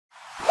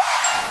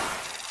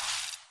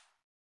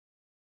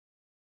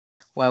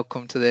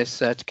Welcome to this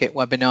CertiKit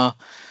webinar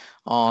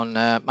on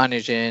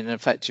managing an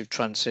effective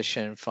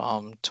transition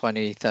from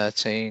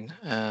 2013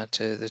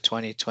 to the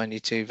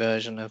 2022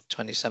 version of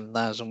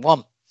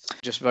 27001.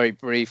 Just very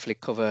briefly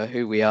cover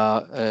who we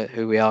are at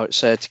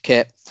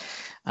CertiKit.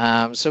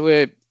 So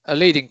we're a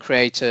leading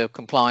creator of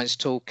compliance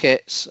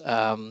toolkits,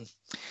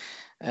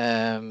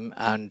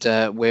 and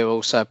we're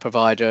also a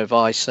provider of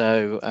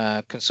ISO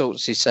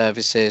consultancy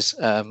services.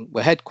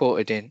 We're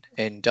headquartered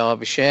in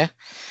Derbyshire.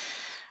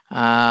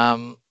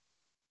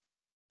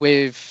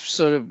 We've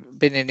sort of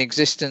been in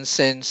existence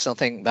since I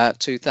think about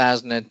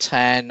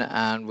 2010,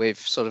 and we've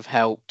sort of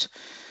helped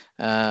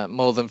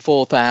more than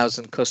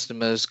 4,000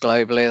 customers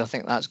globally. I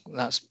think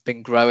that's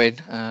been growing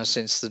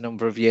since the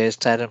number of years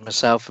Ted and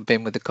myself have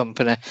been with the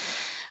company.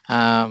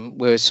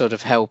 We're sort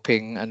of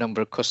helping a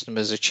number of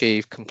customers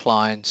achieve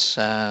compliance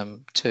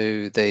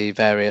to the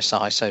various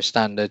ISO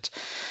standards.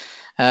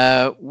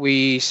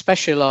 We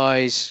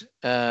specialize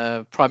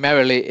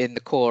primarily in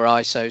the core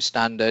ISO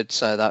standard,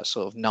 so that's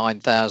sort of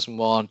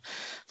 9001,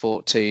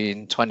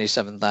 14,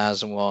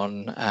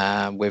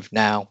 27001. We've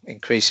now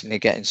increasingly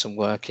getting some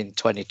work in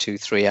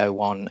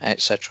 22301,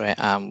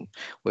 etc.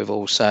 We've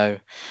also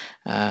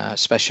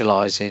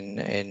specialised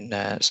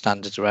in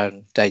standards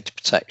around data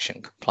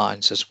protection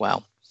compliance as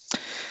well.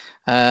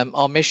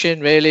 Our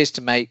mission really is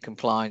to make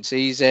compliance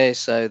easy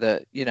so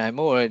that, you know,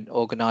 more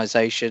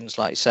organisations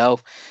like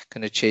yourself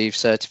can achieve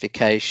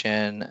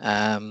certification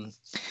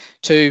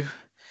to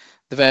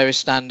the various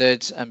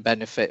standards and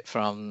benefit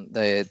from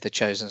the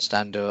chosen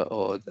standard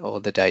or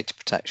the data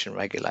protection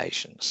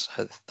regulations.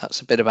 So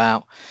that's a bit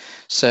about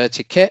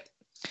CertiKit.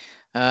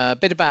 A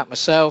bit about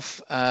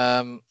myself.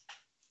 I'm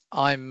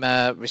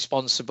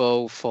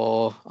responsible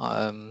for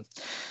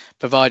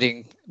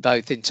providing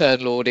both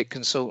internal audit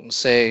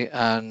consultancy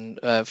and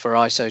for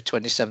ISO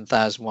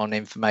 27001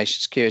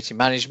 information security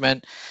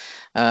management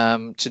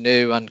to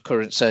new and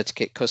current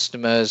CertiKit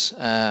customers,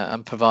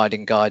 and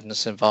providing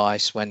guidance and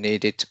advice when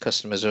needed to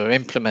customers who are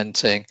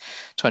implementing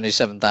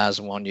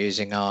 27001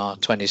 using our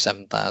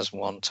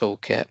 27001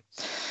 toolkit.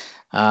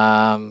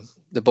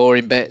 The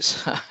boring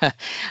bits.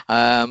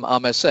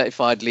 I'm a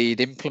certified lead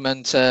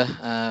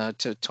implementer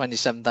to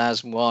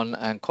 27001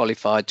 and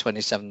qualified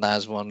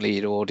 27001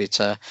 lead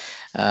auditor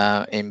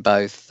in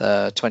both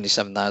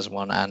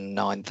 27001 and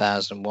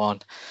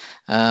 9001.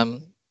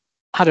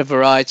 Had a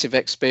variety of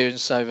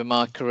experience over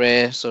my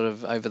career. Sort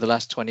of over the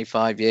last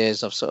 25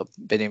 years, I've sort of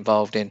been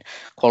involved in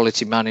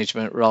quality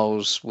management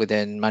roles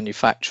within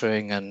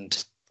manufacturing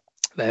and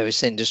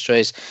various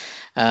industries,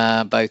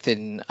 both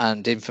in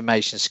and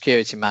information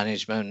security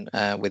management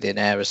within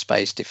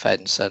aerospace,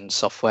 defence and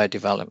software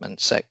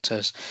development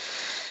sectors.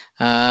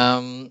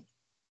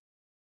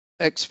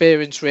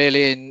 Experience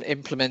really in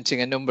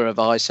implementing a number of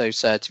ISO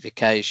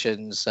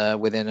certifications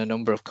within a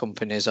number of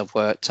companies I've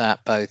worked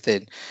at, both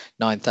in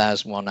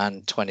 9001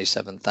 and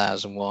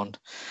 27001.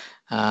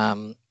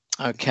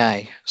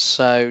 Okay,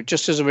 so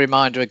just as a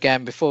reminder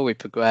again, before we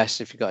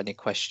progress, if you've got any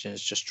questions,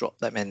 just drop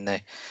them in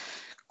the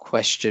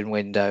question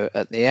window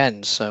at the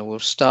end. So we'll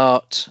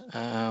start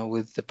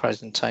with the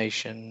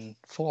presentation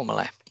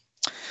formally.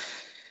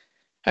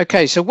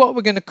 Okay, so what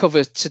we're going to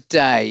cover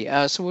today,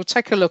 so we'll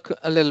take a look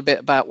a little bit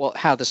about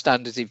how the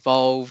standards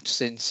evolved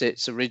since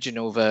its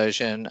original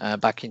version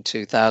back in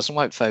 2000.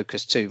 Won't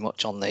focus too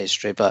much on the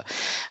history, but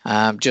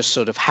just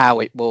sort of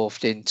how it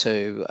morphed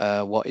into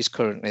what is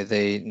currently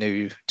the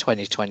new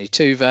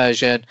 2022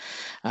 version.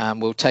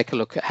 We'll take a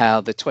look at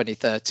how the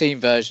 2013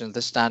 version of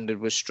the standard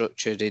was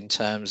structured in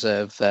terms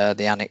of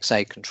the Annex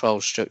A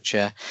control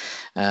structure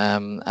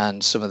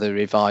and some of the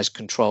revised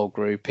control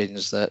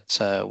groupings that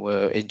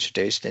were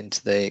introduced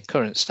into the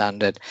current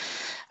standard.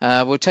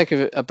 We'll take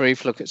a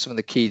brief look at some of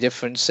the key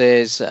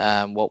differences,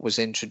 what was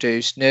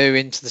introduced new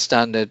into the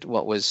standard,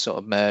 what was sort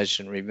of merged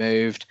and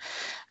removed.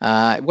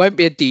 It won't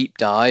be a deep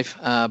dive,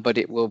 but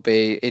it will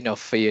be enough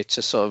for you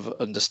to sort of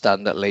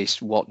understand at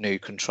least what new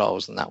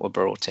controls and that were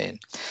brought in.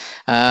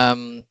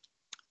 Then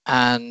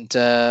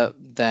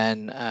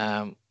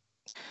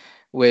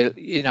we'll,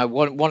 you know,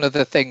 one of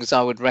the things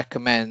I would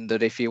recommend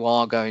that if you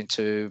are going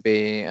to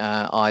be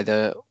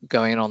either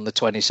going on the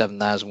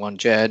 27001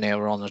 journey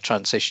or on the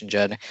transition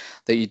journey,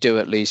 that you do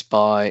at least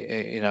buy,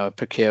 you know,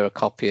 procure a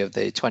copy of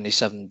the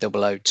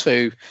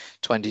 27002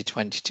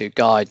 2022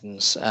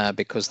 guidance,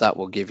 because that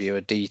will give you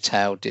a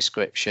detailed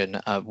description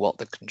of what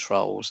the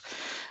controls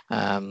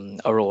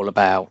are all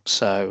about.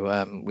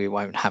 So we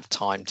won't have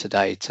time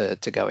today to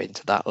go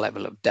into that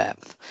level of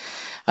depth.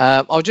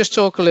 I'll just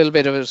talk a little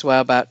bit as well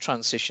about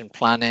transition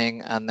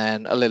planning, and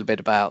then a little bit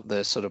about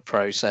the sort of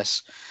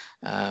process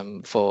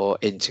for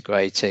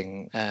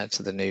integrating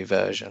to the new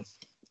version.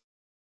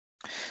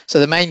 So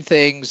the main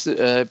things,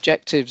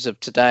 objectives of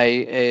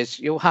today is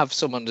you'll have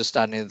some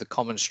understanding of the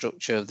common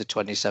structure of the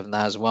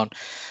 27001,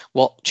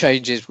 what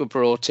changes were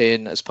brought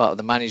in as part of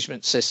the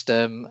management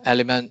system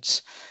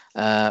elements,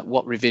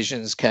 what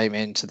revisions came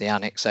into the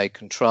Annex A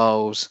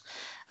controls.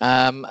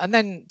 And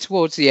then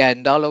towards the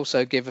end, I'll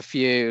also give a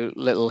few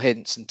little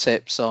hints and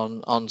tips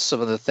on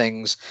some of the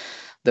things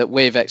that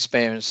we've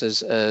experienced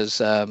as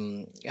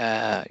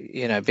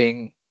you know,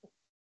 being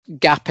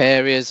gap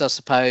areas, I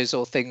suppose,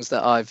 or things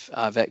that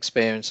I've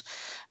experienced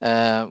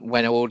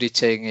when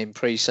auditing in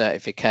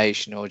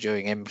pre-certification or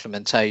during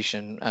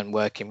implementation and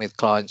working with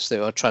clients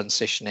that are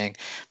transitioning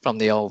from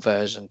the old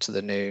version to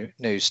the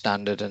new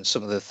standard, and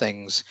some of the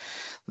things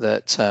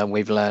that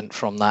we've learned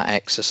from that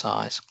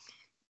exercise.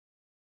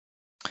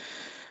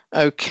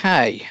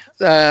 Okay,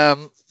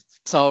 so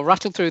I'll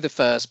rattle through the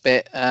first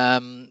bit.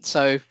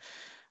 So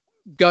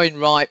going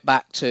right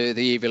back to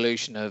the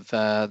evolution of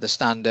the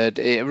standard,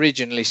 it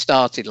originally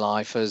started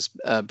life as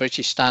a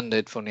British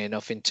standard, funny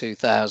enough, in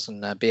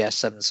 2000, BS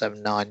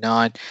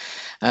 7799.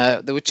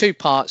 There were two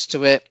parts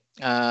to it.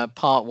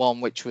 Part one,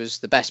 which was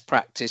the best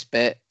practice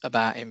bit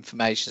about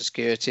information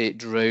security. It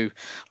drew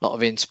a lot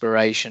of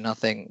inspiration, I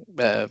think,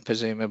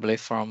 presumably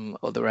from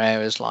other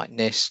areas like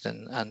NIST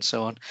and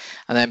so on.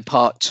 And then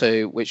part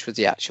two, which was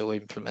the actual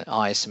implement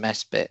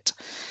ISMS bit.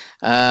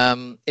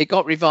 It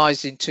got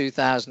revised in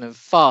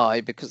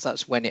 2005 because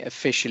that's when it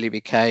officially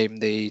became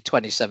the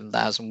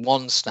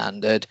 27001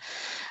 standard.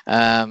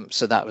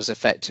 So that was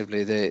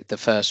effectively the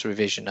first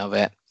revision of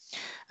it.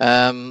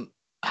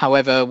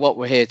 However, what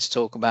we're here to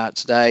talk about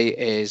today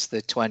is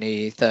the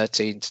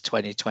 2013 to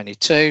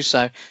 2022.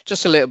 So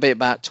just a little bit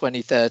about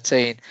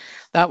 2013.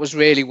 That was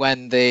really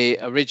when the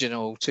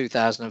original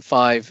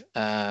 2005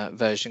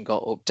 version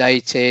got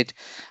updated.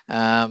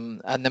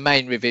 And the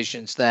main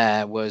revisions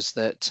there was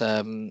that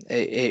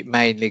it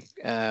mainly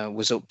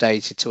was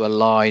updated to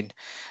align,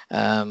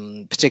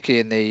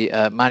 particularly in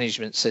the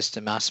management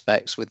system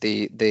aspects, with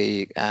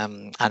the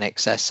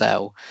Annex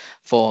SL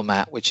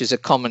format, which is a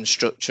common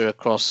structure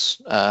across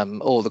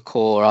all the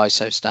core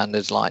ISO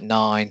standards like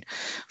 9,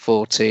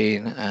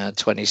 14,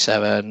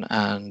 27,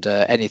 and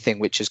anything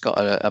which has got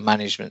a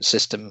management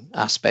system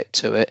aspect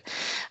to it.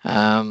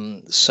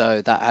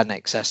 So that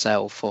Annex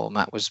SL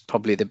format was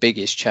probably the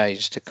biggest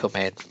change to come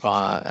in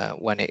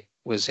when it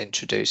was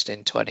introduced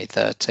in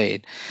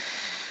 2013.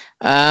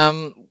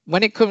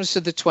 When it comes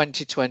to the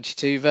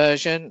 2022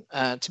 version,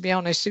 to be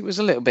honest, it was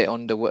a little bit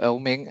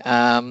underwhelming.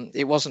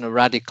 It wasn't a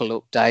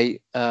radical update.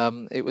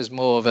 It was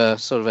more of a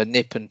sort of a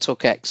nip and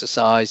tuck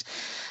exercise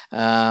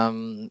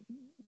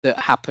that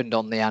happened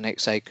on the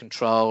Annex A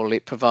control.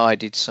 It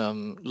provided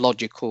some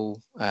logical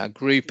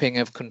grouping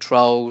of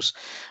controls.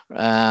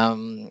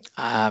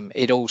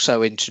 It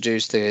also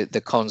introduced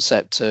the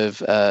concept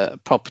of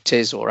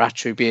properties or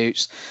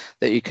attributes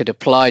that you could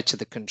apply to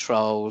the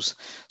controls,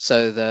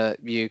 so that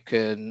you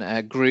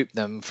can group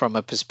them from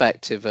a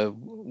perspective of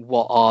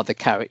what are the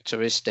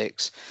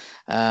characteristics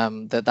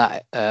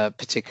that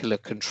particular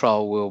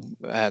control will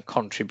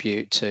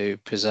contribute to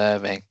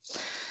preserving.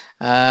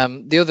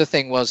 The other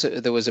thing was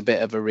that there was a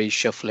bit of a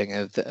reshuffling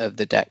of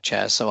the deck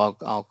chair, so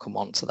I'll come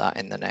on to that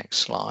in the next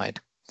slide.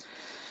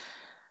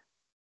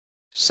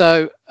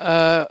 So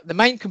the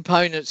main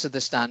components of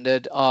the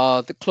standard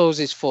are the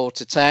clauses 4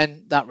 to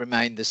 10. That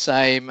remained the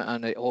same,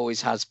 and it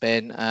always has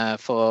been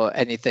for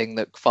anything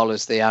that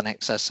follows the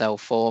Annex SL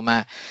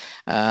format.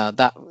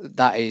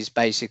 That is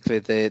basically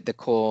the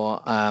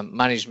core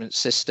management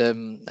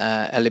system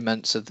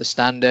elements of the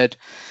standard.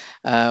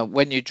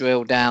 When you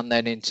drill down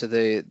then into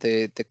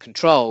the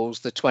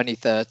controls, the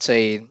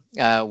 2013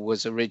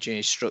 was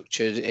originally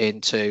structured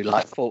into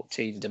like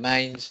 14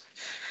 domains.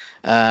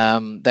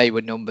 They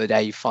were numbered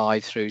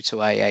A5 through to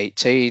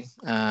A18,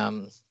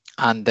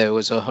 and there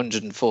was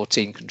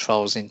 114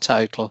 controls in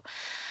total.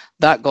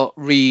 That got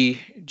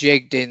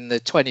rejigged in the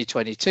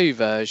 2022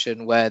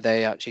 version, where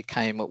they actually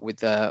came up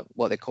with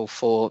what they call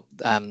 4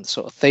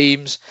 sort of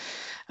themes.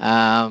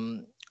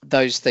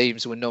 Those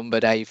themes were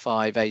numbered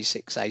A5,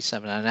 A6,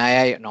 A7, and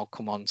A8, and I'll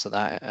come on to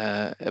that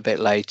a bit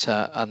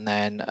later. And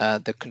then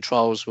the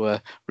controls were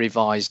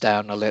revised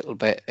down a little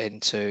bit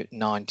into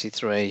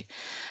 93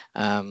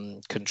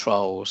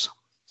 controls.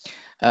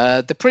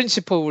 The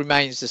principle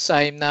remains the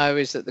same, though,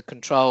 is that the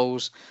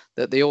controls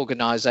that the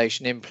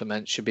organisation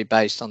implements should be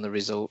based on the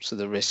results of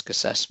the risk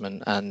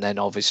assessment, and then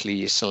obviously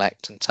you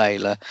select and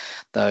tailor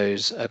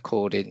those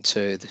according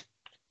to the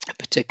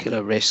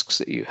particular risks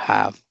that you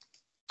have.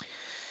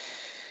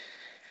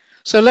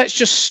 So let's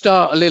just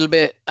start a little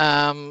bit.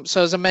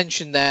 So as I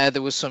mentioned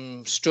there was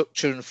some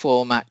structure and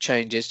format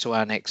changes to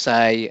Annex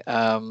A.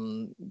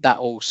 That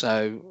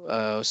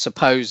also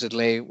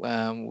supposedly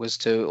was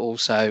to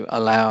also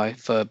allow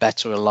for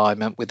better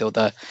alignment with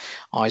other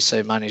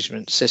ISO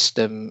management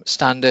system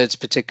standards,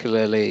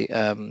 particularly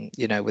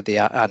you know, with the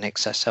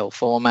Annex SL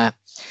format.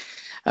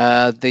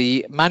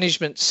 The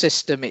management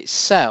system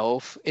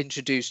itself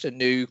introduced a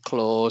new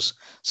clause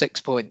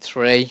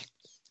 6.3,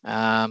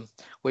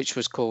 which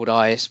was called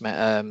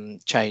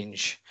ISMS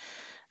Change,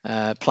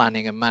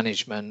 Planning and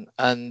Management.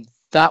 And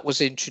that was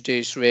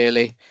introduced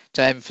really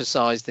to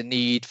emphasize the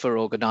need for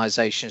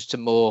organizations to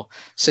more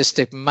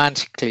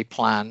systematically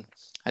plan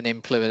and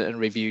implement and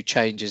review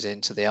changes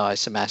into the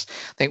ISMS.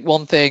 I think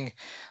one thing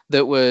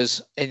that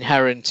was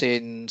inherent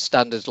in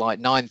standards like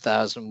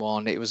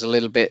 9001, it was a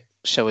little bit,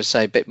 shall we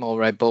say, a bit more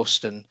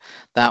robust, and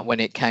that when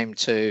it came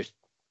to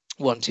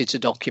wanting to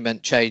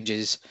document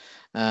changes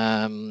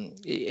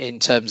in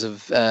terms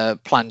of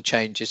plan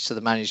changes to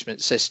the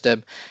management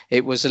system.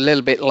 It was a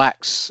little bit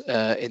lax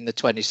in the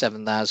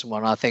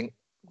 27001. I think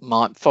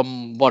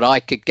from what I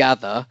could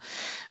gather,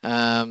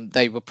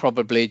 they were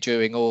probably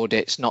during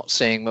audits not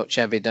seeing much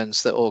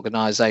evidence that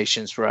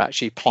organisations were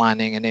actually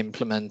planning and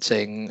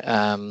implementing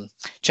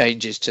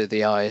changes to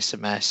the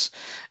ISMS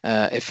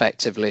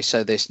effectively.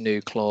 So this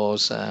new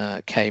clause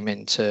came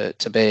into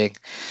being.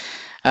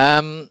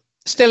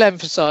 Still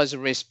emphasise a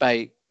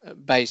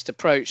risk-based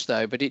approach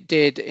though, but it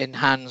did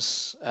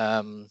enhance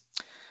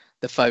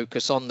the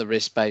focus on the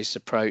risk-based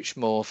approach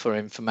more for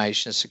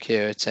information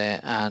security,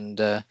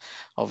 and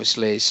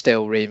obviously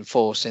still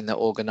reinforcing that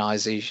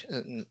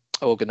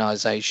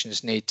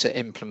organisations need to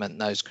implement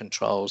those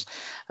controls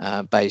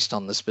based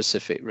on the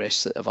specific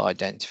risks that have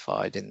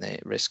identified in the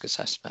risk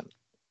assessment.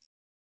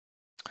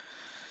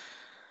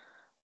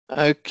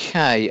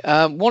 Okay,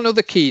 one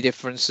other key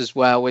difference as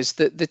well is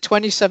that the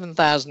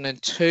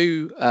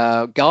 27002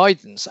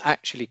 guidance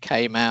actually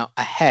came out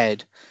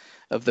ahead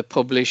of the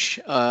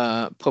publishing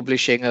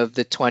of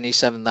the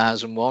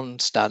 27001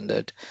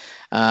 standard.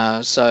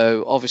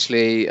 So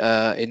obviously,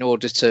 in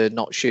order to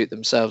not shoot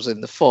themselves in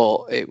the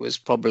foot, it was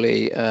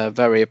probably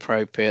very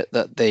appropriate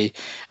that the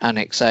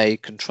Annex A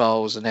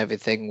controls and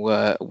everything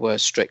were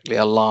strictly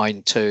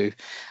aligned to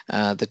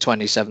the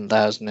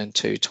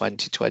 27002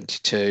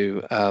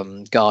 2022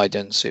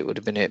 guidance. It would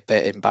have been a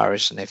bit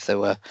embarrassing if they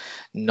were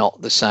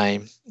not the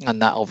same, and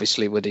that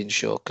obviously would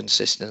ensure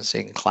consistency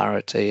and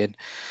clarity in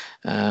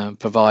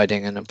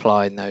providing and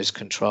applying those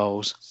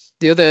controls.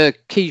 The other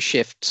key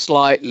shift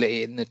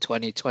slightly in the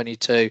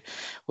 2022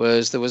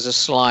 was there was a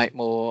slight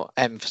more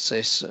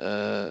emphasis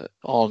on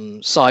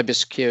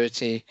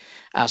cybersecurity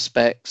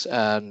aspects,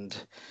 and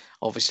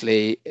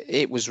obviously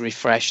it was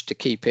refreshed to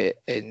keep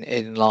it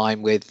in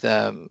line with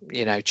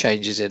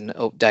changes in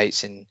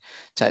updates in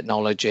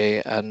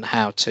technology and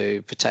how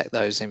to protect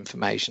those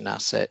information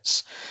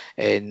assets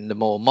in the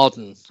more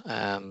modern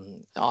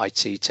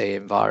ITT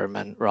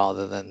environment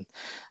rather than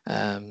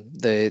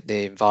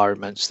the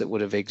environments that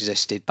would have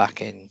existed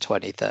back in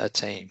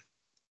 2013.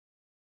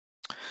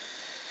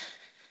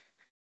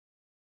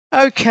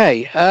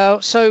 Okay,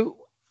 so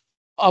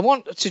I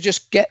want to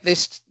just get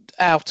this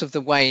out of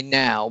the way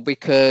now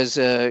because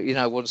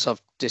once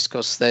I've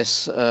discussed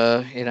this,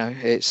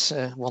 it's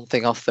one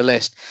thing off the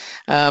list.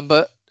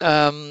 But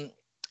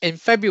in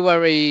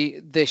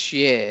February this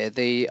year,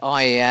 the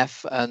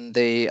IEF and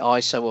the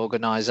ISO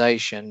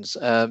organisations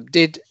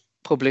did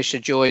publish a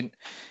joint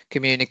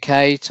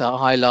communique to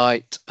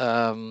highlight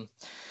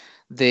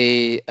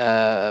the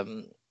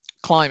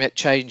climate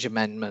change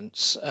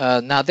amendments.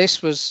 Now,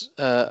 this was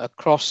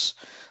across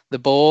the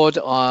board,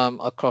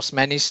 across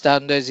many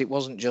standards. It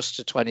wasn't just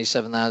to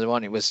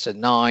 27001, it was to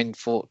 9,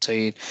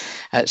 14,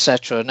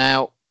 etc.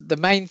 Now, the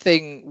main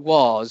thing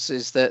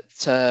is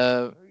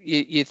that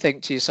you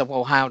think to yourself,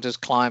 well, how does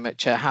climate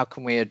change, how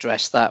can we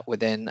address that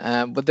within?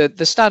 But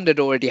the standard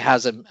already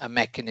has a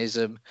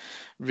mechanism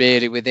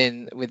really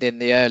within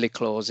the early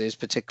clauses,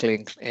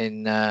 particularly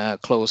in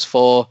clause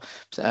 4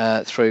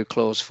 through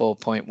clause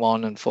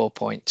 4.1 and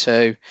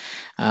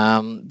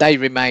 4.2. They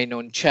remain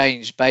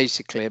unchanged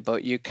basically,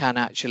 but you can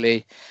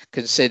actually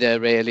consider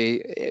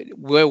really,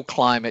 will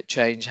climate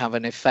change have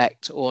an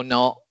effect or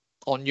not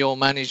on your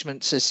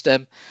management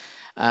system?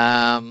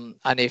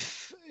 And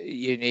if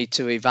you need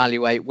to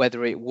evaluate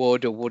whether it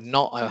would or would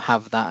not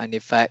have that an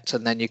effect,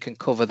 and then you can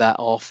cover that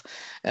off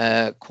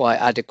quite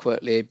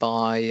adequately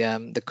by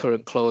the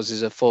current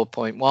clauses of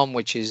 4.1,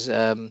 which is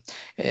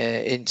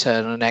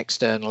internal and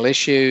external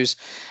issues,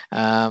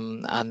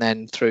 and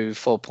then through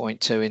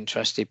 4.2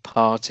 interested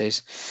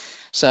parties.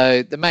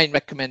 So the main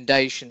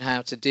recommendation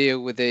how to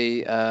deal with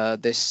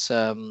this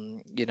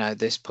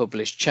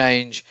published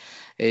change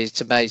is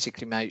to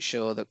basically make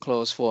sure that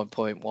clause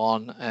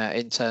 4.1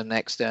 internal and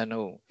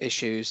external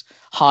issues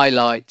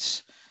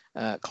highlights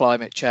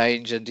climate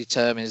change and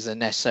determines the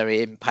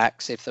necessary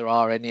impacts, if there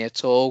are any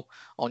at all,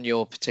 on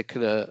your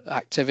particular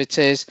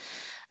activities,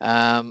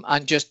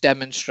 and just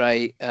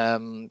demonstrate,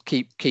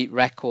 keep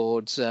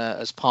records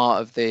as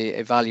part of the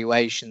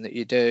evaluation that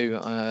you do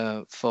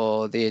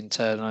for the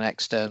internal and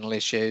external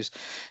issues.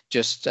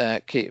 Just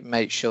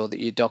make sure that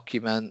you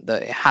document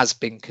that it has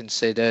been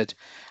considered,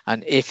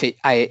 and if it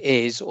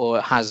is or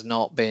has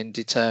not been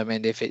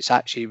determined, if it's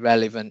actually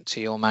relevant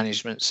to your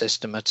management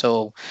system at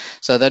all.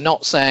 So they're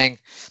not saying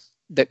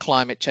that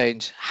climate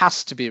change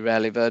has to be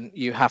relevant.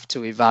 You have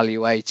to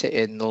evaluate it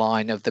in the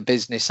line of the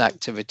business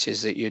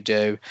activities that you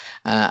do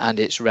and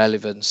its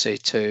relevancy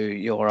to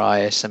your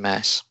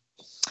ISMS.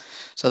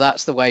 So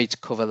that's the way to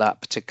cover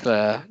that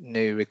particular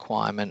new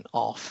requirement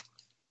off.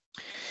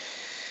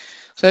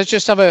 So let's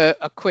just have a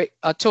quick,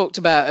 I talked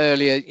about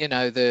earlier,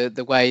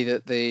 the way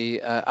that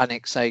the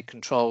Annex A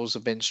controls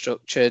have been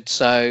structured.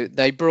 So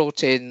they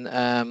brought in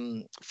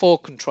 4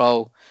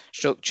 control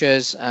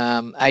structures,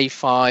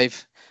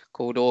 A5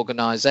 called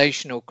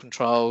organizational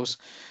controls.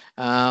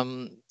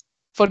 Funny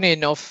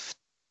enough,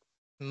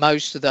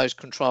 most of those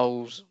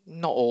controls,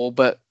 not all,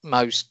 but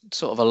most,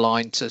 sort of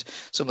aligned to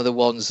some of the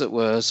ones that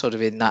were sort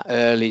of in that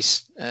early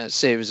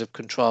series of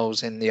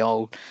controls in the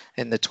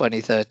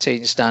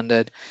 2013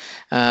 standard.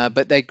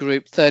 But they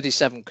grouped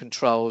 37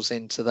 controls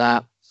into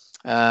that.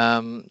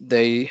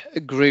 They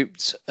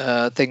grouped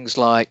things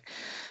like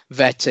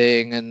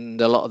vetting and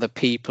a lot of the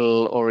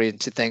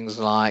people-oriented things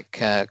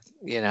like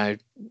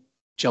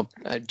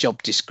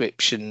job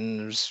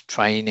descriptions,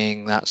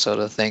 training, that sort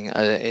of thing,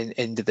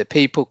 into the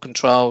people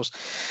controls.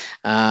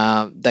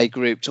 They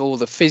grouped all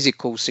the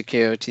physical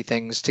security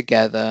things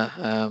together,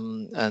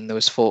 and there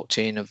was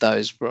 14 of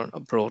those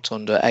brought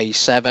under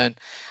A7.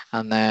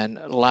 And then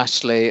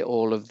lastly,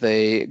 all of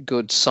the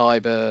good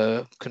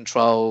cyber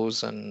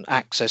controls and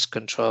access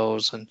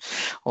controls and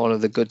all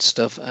of the good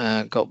stuff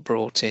got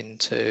brought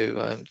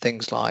into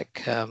things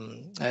like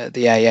the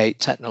A8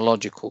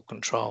 technological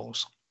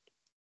controls.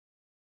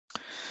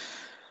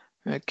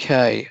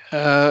 Okay,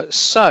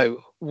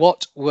 so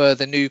what were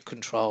the new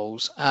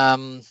controls?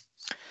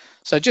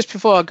 So just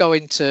before I go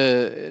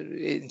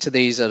into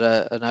these at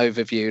an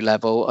overview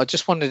level, I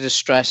just wanted to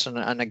stress,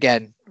 and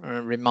again,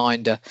 a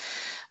reminder,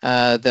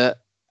 that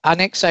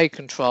Annex A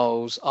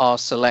controls are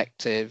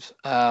selective.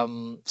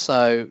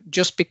 So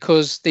just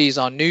because these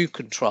are new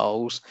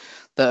controls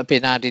that have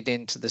been added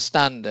into the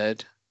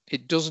standard,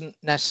 it doesn't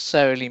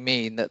necessarily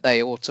mean that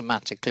they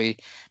automatically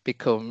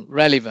become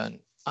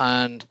relevant.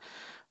 And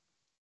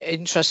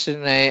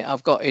interestingly,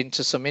 I've got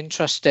into some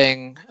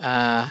interesting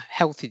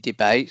healthy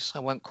debates, I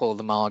won't call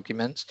them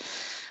arguments,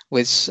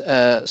 with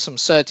some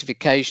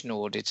certification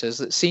auditors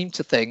that seem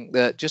to think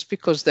that just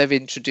because they've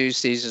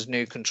introduced these as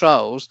new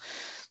controls,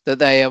 that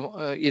they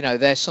are,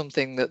 they're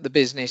something that the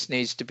business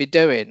needs to be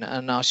doing.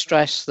 And I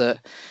stress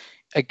that,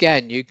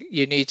 again,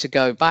 you need to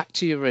go back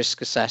to your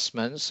risk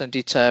assessments and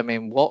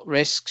determine what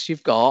risks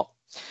you've got,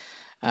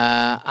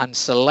 and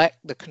select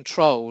the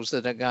controls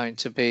that are going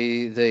to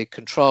be the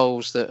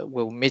controls that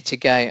will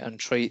mitigate and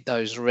treat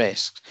those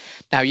risks.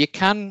 Now, you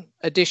can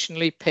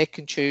additionally pick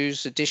and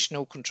choose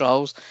additional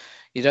controls.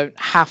 You don't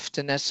have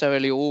to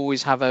necessarily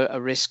always have a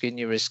risk in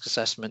your risk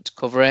assessment to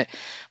cover it,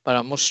 but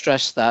I must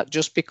stress that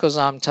just because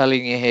I'm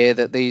telling you here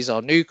that these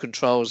are new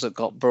controls that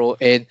got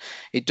brought in,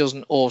 it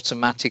doesn't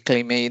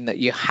automatically mean that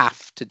you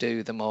have to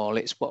do them all.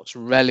 It's what's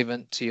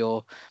relevant to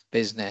your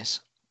business.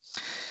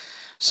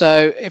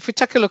 So if we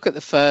take a look at the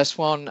first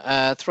one,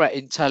 threat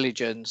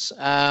intelligence,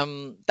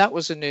 that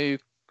was a new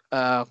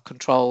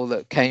control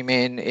that came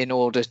in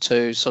order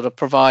to sort of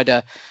provide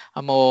a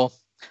more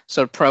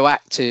sort of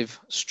proactive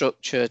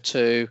structure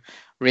to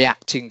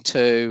reacting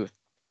to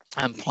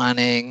and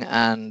planning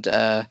and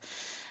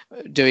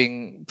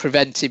doing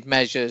preventive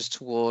measures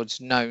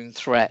towards known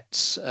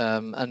threats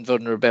and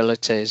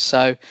vulnerabilities.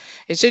 So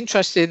it's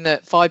interesting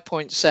that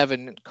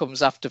 5.7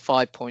 comes after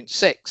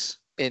 5.6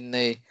 in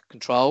the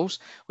controls,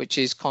 which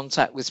is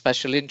contact with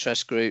special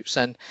interest groups,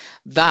 and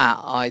that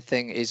I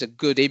think is a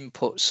good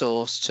input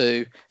source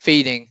to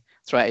feeding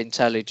threat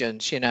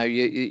intelligence.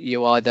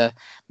 You either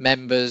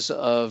members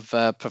of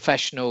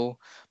professional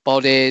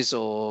bodies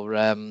or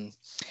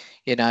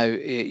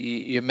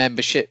your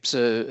memberships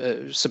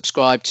are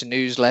subscribed to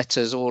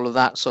newsletters, all of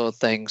that sort of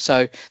thing.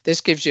 So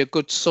this gives you a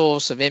good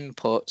source of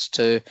inputs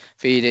to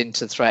feed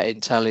into threat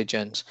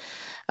intelligence.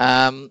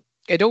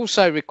 It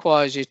also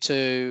requires you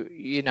to,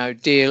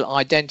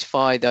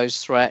 identify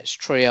those threats,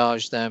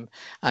 triage them,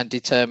 and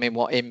determine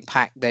what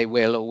impact they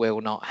will or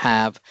will not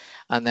have,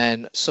 and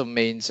then some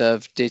means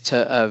of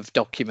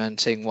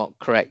documenting what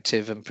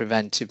corrective and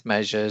preventive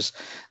measures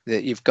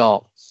that you've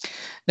got.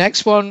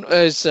 Next one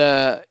is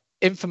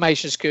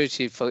information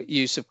security for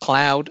use of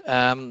cloud.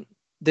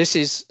 This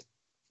is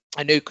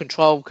a new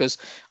control because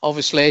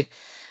obviously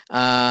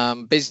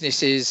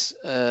businesses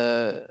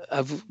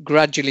have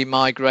gradually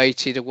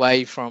migrated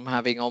away from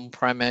having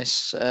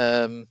on-premise,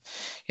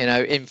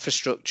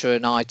 infrastructure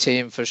and IT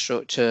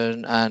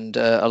infrastructure, and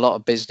a lot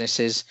of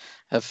businesses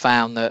have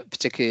found that,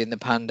 particularly in the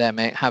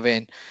pandemic,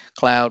 having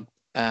cloud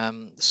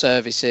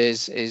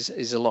services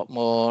is a lot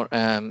more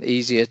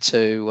easier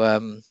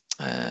to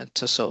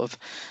sort of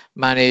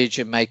manage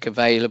and make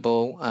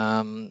available,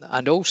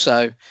 and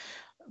also.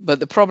 But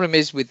the problem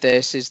is with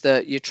this is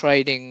that you're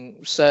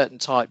trading certain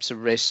types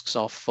of risks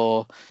off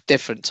for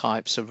different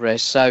types of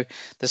risks. So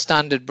the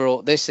standard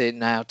brought this in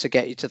now to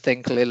get you to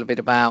think a little bit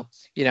about,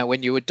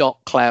 when you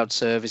adopt cloud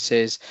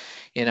services,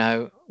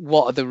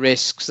 what are the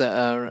risks that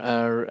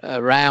are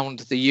around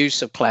the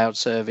use of cloud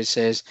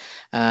services,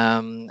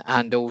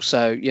 and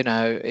also,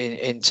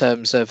 in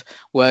terms of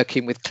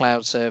working with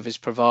cloud service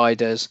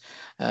providers,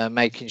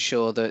 making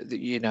sure that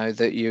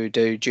that you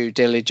do due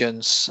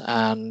diligence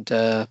and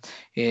that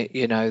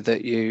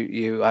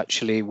you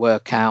actually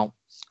work out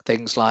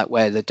things like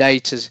where your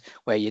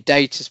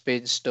data's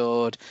being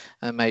stored,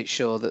 and make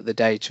sure that the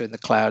data in the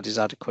cloud is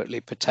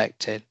adequately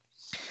protected.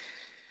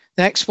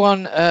 Next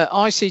one,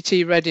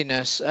 ICT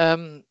readiness.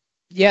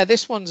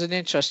 This one's an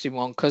interesting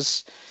one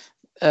because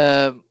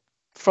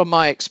from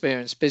my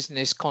experience,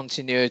 business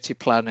continuity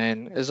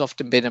planning has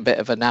often been a bit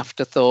of an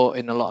afterthought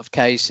in a lot of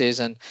cases,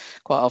 and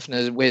quite often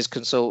as we as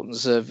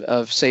consultants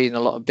have seen a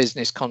lot of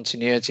business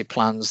continuity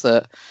plans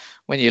that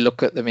when you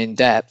look at them in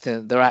depth,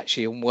 they're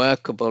actually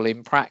unworkable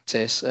in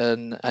practice,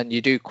 and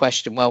you do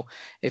question, well,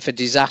 if a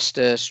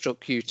disaster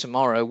struck you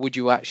tomorrow, would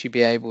you actually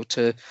be able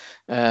to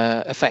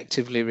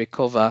effectively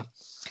recover?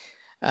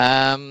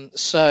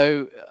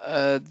 So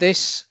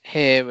this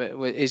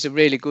here is a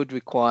really good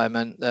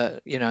requirement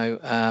that, you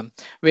know,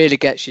 really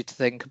gets you to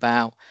think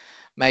about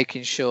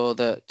making sure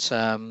that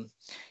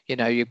you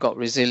know, you've got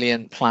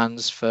resilient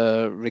plans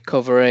for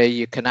recovery.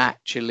 You can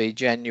actually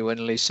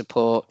genuinely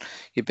support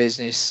your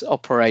business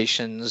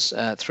operations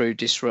through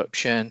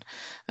disruption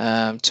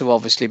to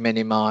obviously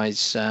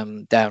minimize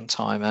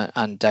downtime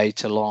and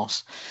data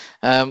loss.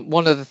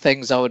 One of the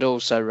things I would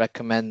also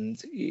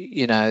recommend,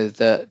 you know,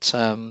 that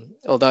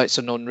although it's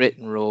an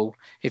unwritten rule,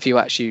 if you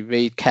actually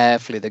read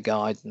carefully the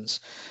guidance,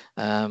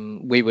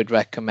 we would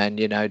recommend,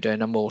 you know,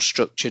 doing a more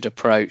structured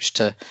approach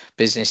to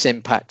business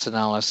impact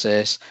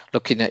analysis,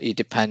 looking at your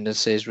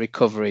dependencies,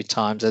 recovery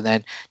times, and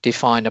then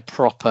define a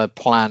proper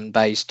plan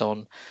based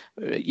on,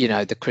 you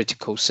know, the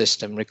critical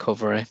system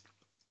recovery.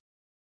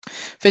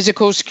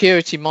 Physical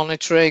security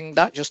monitoring,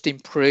 that just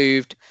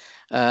improved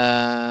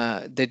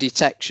the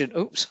detection,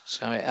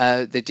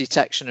 the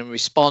detection and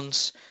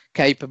response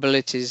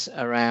capabilities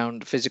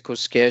around physical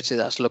security.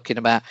 That's looking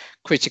about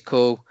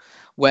critical,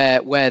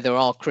 where there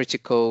are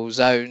critical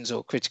zones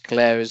or critical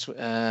areas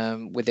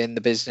within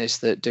the business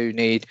that do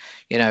need,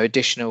 you know,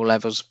 additional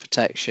levels of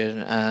protection.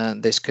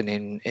 And this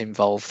can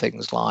involve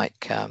things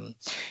like,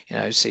 you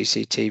know,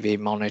 CCTV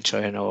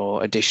monitoring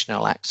or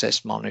additional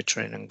access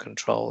monitoring and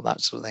control,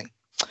 that sort of thing.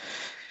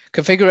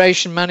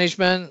 Configuration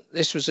management,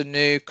 this was a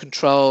new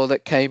control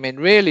that came in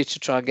really to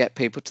try and get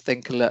people to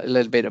think a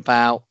little bit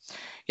about,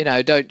 you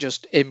know, don't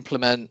just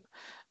implement,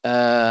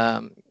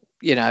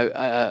 you know,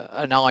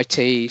 an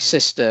IT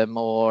system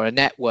or a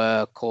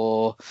network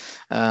or,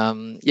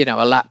 you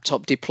know, a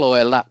laptop,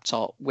 deploy a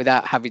laptop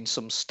without having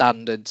some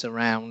standards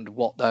around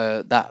what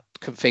that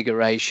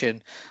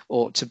configuration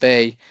ought to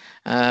be.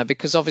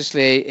 Because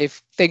obviously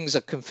if things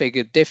are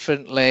configured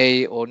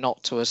differently or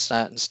not to a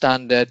certain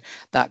standard,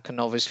 that can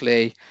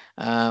obviously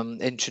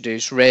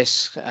introduce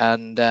risk,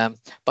 and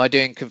by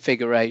doing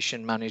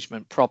configuration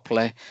management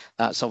properly,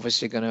 that's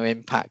obviously going to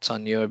impact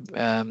on your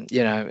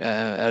you know,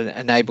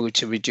 enable you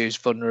to reduce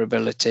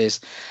vulnerabilities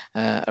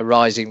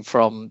arising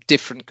from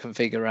different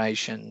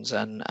configurations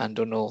and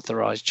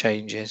unauthorized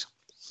changes.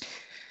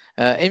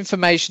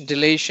 Information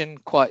deletion,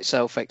 quite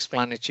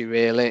self-explanatory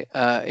really.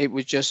 It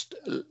was just,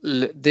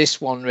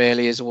 this one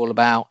really is all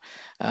about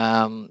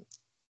a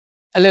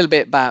little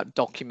bit about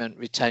document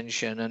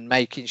retention and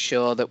making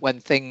sure that when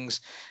things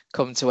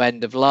come to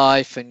end of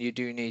life and you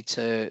do need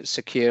to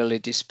securely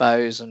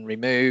dispose and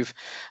remove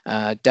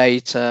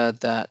data,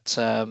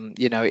 that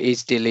you know,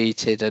 is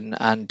deleted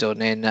and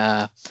done in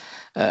a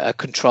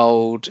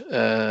controlled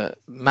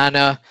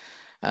manner.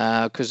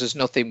 Because there's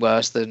nothing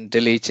worse than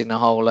deleting a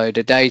whole load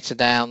of data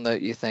down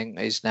that you think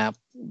is now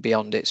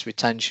beyond its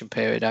retention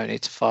period, only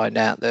to find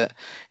out that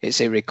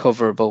it's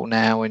irrecoverable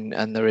now,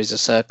 and there is a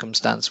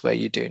circumstance where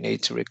you do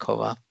need to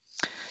recover.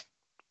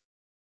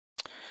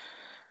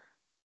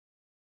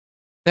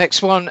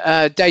 Next one,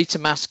 data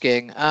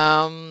masking.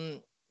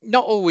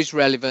 Not always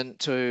relevant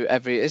to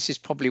this is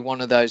probably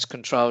one of those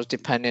controls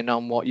depending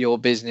on what your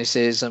business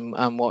is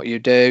and what you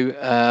do,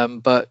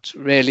 but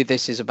really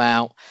this is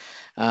about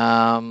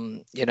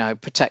you know,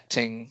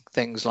 protecting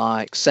things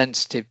like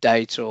sensitive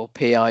data or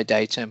PI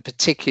data, and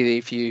particularly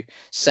if you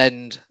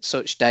send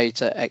such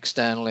data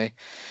externally.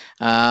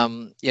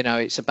 You know,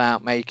 it's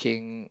about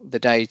making the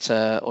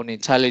data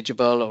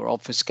unintelligible or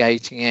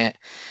obfuscating it,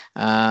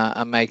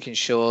 and making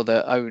sure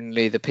that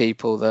only the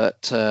people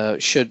that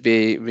should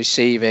be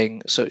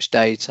receiving such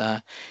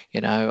data,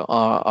 you know,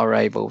 are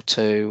able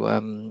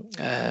to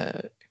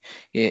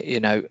you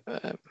know,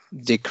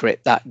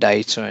 decrypt that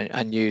data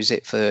and use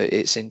it for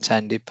its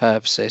intended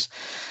purposes.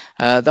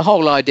 The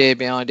whole idea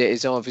behind it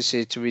is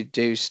obviously to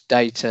reduce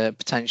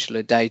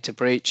potential data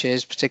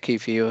breaches, particularly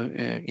if you're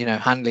you know,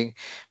 handling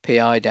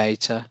PI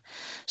data.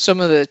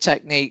 Some of the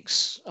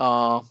techniques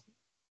are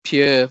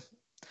pure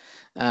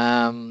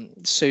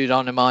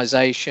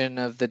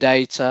pseudonymization of the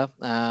data.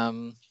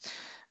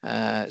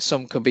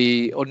 Some could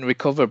be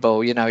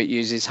unrecoverable, you know, it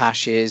uses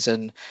hashes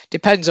and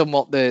depends on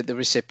what the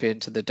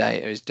recipient of the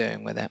data is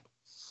doing with it.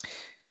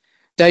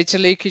 Data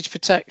leakage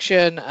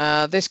protection,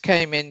 this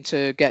came in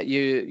to get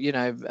you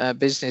know,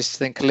 business to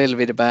think a little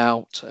bit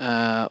about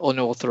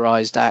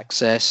unauthorized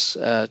access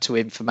to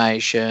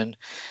information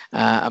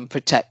and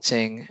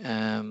protecting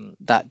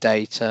that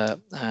data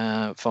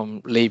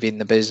from leaving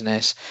the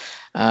business.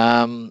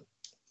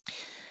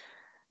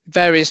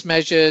 Various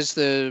measures,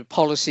 the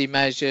policy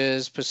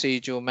measures,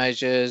 procedural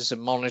measures and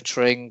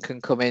monitoring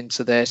can come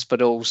into this,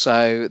 but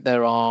also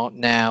there are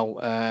now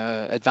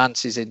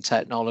advances in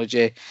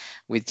technology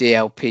with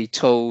DLP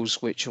tools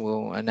which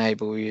will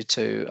enable you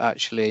to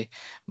actually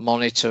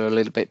monitor a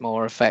little bit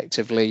more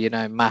effectively, you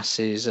know,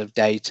 masses of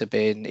data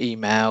being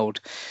emailed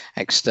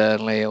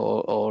externally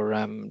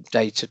or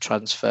data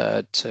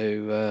transferred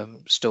to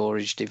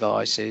storage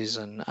devices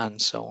and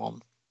so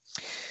on.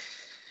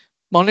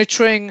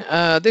 Monitoring,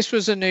 this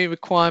was a new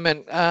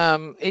requirement.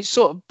 It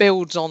sort of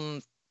builds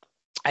on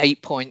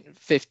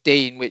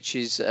 8.15, which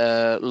is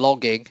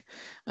logging,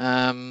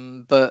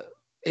 but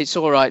it's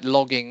all right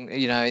logging,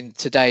 you know, in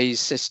today's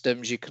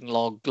systems you can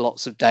log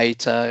lots of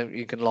data,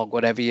 you can log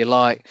whatever you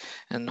like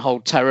and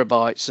hold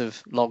terabytes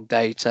of log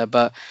data,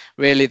 but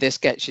really this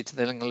gets you to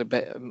think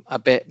a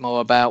bit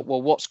more about,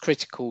 well, what's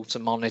critical to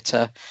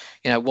monitor,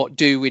 you know, what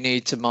do we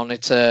need to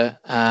monitor,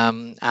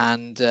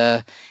 and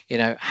you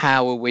know,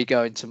 how are we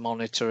going to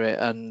monitor it,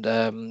 and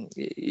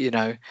you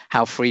know,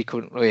 how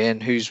frequently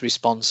and who's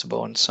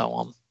responsible and so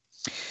on.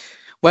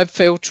 Web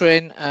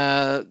filtering,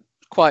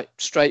 quite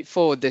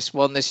straightforward, this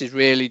one. This is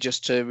really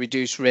just to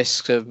reduce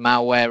risks of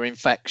malware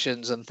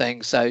infections and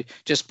things. So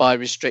just by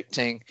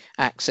restricting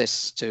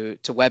access to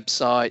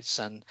websites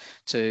and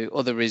to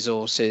other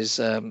resources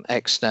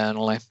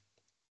externally.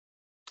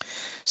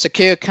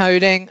 Secure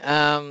coding,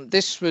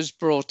 this was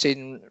brought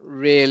in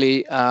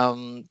really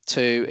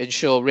to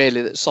ensure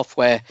really that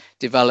software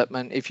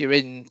development, if you're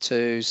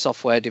into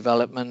software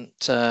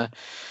development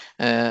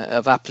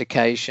of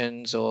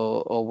applications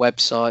or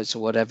websites or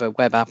whatever,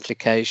 web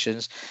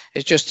applications,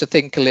 is just to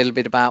think a little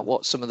bit about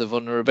what some of the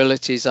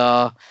vulnerabilities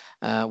are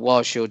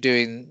whilst you're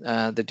doing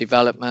the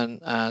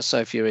development. So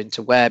if you're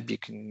into web, you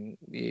can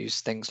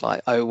use things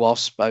like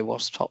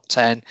OWASP Top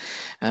 10.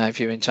 If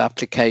you're into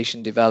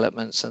application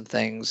developments and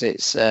things,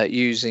 it's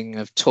using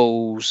of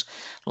tools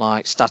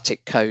like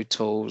static code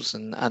tools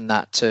and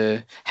that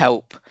to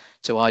help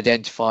to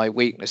identify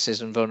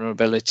weaknesses and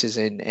vulnerabilities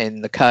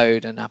in the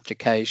code and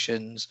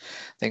applications,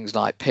 things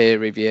like peer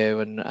review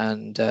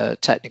and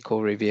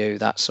technical review,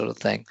 that sort of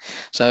thing.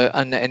 So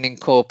and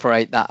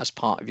incorporate that as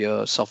part of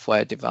your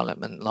software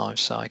development life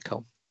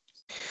cycle.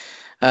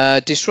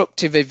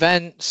 Disruptive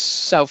events,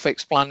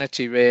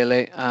 self-explanatory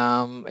really,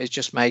 is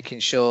just making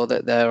sure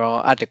that there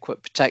are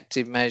adequate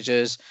protective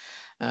measures.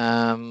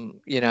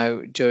 You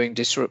know, during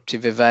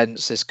disruptive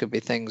events, this could be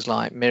things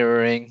like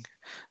mirroring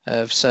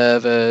of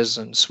servers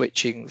and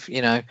switching,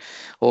 you know,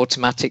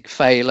 automatic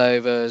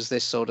failovers,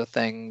 this sort of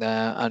thing,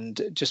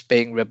 and just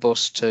being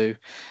robust to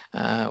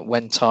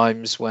when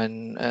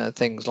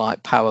things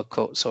like power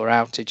cuts or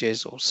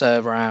outages or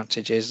server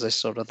outages, this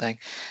sort of thing,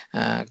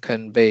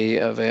 can be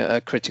of a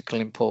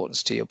critical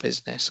importance to your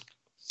business.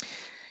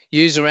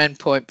 User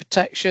endpoint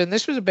protection.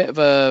 This was a bit of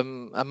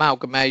an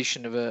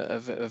amalgamation of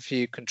a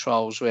few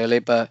controls really,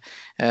 but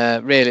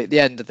really at the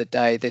end of the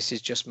day, this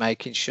is just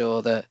making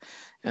sure that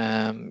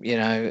you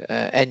know,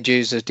 end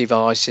users'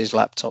 devices,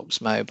 laptops,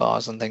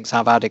 mobiles and things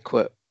have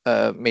adequate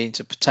means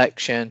of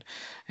protection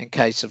in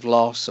case of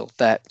loss or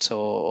theft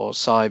or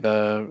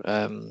cyber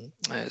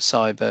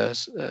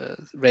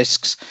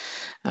risks,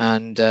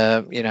 and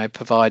you know,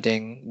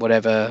 providing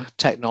whatever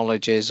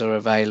technologies are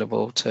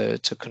available to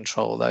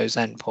control those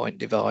endpoint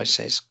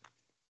devices.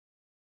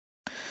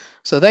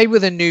 So they were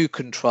the new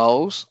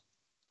controls.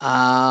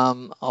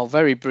 I'll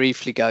very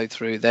briefly go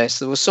through this.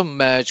 There were some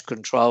merge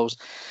controls.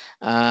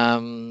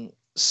 What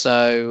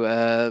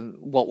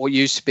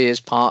used to be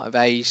as part of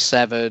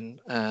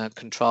A7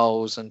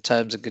 controls and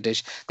terms and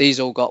conditions,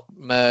 these all got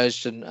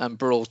merged and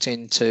brought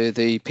into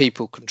the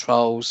people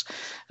controls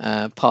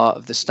part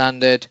of the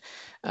standard.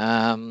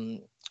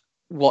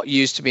 What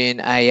used to be in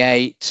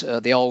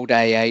A8, the old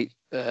A8,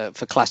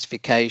 for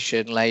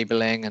classification,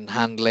 labeling and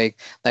handling,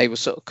 they were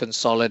sort of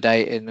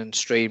consolidated and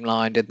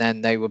streamlined, and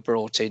then they were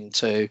brought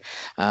into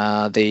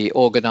the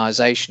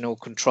organizational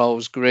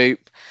controls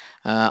group.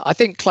 I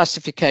think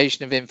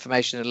classification of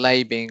information and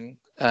labeling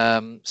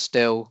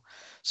still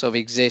sort of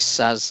exists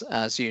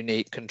as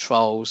unique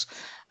controls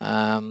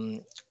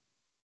in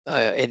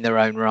their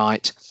own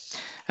right.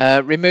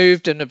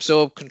 Removed and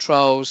absorbed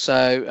controls,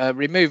 so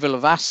removal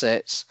of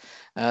assets,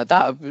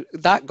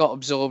 that got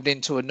absorbed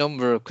into a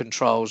number of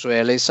controls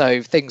really.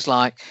 So things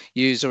like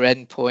user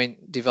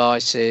endpoint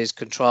devices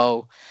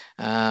control,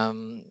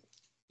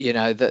 you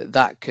know,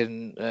 that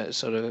can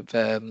sort of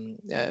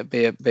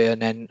be a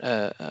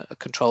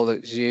control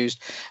that's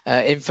used.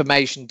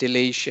 Information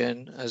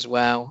deletion as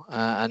well,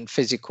 and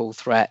physical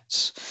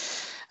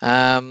threats.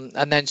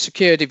 And then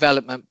secure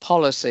development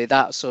policy,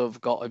 that sort of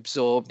got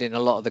absorbed in a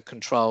lot of the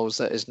controls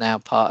that is now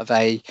part of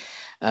the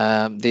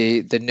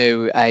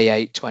new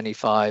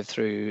A825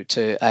 through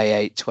to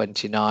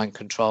A829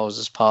 controls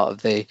as part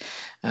of the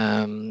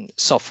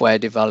software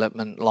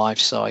development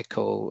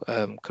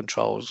lifecycle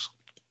controls.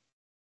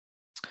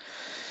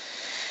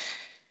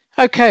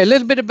 Okay, a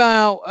little bit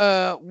about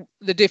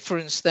the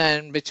difference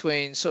then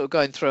between sort of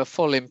going through a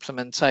full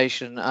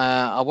implementation.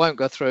 I won't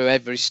go through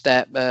every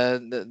step.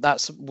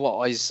 That's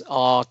what is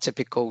our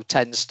typical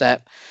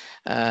 10-step,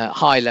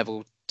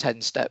 high-level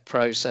 10-step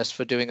process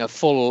for doing a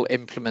full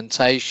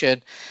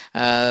implementation.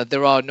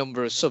 There are a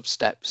number of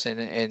sub-steps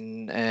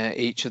in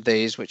each of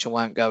these, which I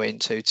won't go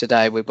into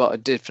today. We've got a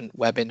different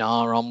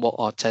webinar on what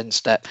our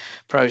 10-step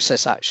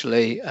process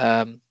actually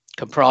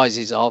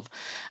comprises of,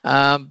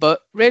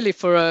 but really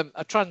for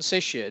a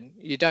transition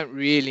you don't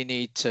really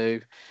need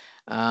to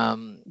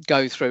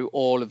go through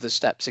all of the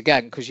steps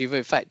again, because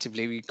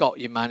you've got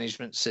your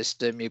management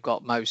system, you've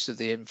got most of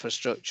the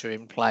infrastructure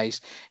in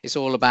place. It's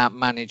all about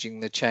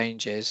managing the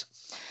changes.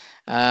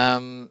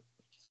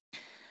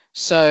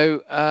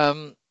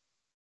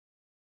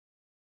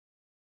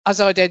 As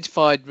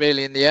identified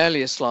really in the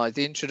earlier slide,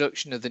 the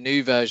introduction of the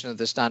new version of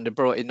the standard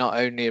brought in not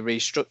only a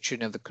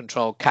restructuring of the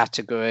control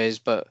categories,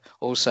 but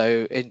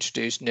also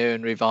introduced new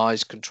and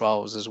revised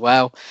controls as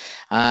well.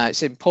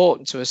 It's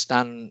important to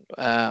understand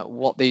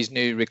what these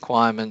new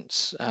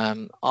requirements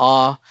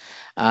are.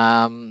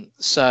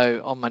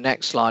 So on my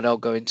next slide, I'll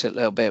go into a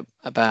little bit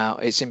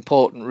about it's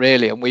important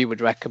really, and we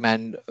would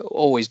recommend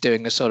always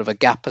doing a sort of a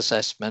gap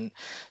assessment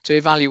to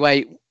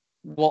evaluate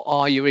what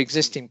are your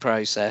existing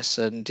process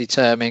and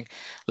determining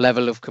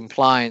level of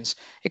compliance.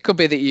 It could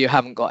be that you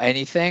haven't got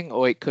anything,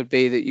 or it could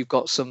be that you've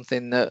got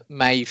something that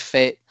may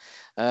fit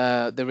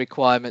the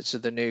requirements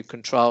of the new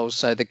controls.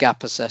 So the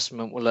gap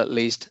assessment will at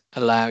least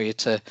allow you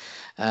to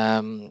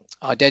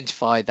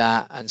identify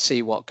that and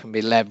see what can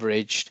be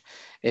leveraged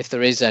if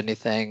there is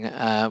anything,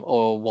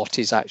 or what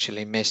is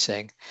actually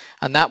missing.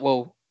 And that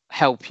will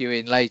help you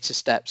in later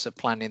steps of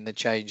planning the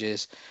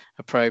changes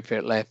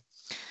appropriately.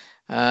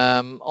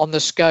 On the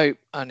scope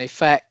and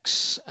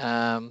effects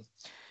on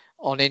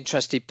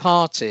interested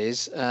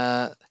parties,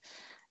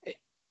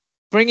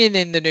 bringing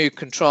in the new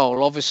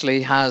control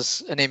obviously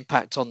has an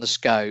impact on the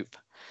scope,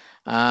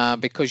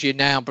 because you're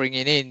now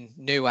bringing in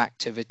new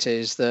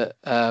activities that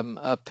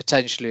are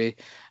potentially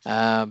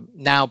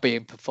now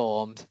being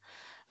performed,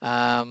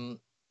 that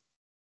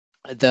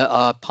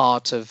are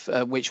part of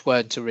which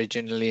weren't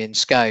originally in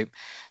scope.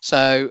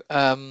 So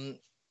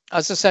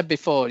as I said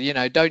before,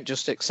 don't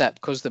just accept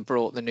because they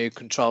brought the new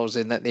controls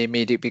in that they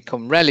immediately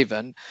become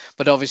relevant.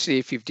 But obviously,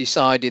 if you've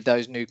decided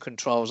those new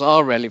controls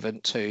are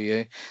relevant to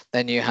you,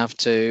 then you have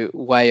to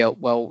weigh up,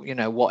 well,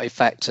 what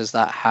effect does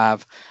that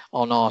have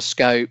on our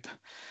scope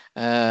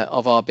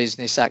of our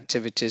business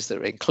activities that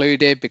are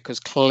included, because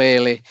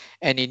clearly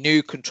any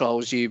new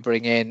controls you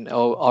bring in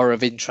are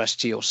of interest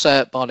to your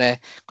cert body,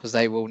 because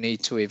they will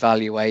need to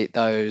evaluate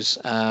those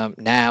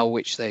now,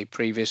 which they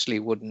previously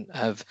wouldn't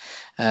have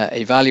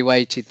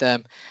evaluated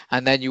them.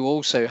 And then you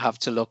also have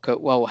to look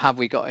at, well, have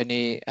we got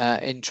any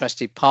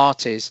interested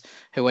parties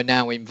who are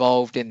now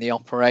involved in the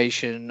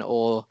operation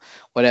or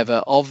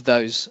whatever of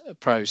those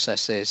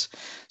processes?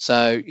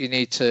 So you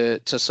need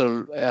to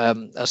sort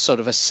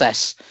of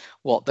assess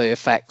what the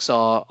effects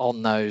are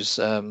on those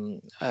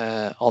on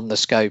the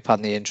scope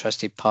and the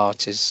interested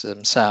parties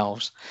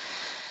themselves.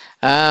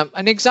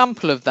 An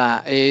example of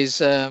that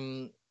is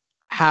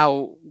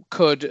how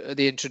could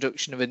the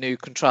introduction of a new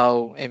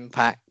control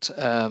impact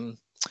an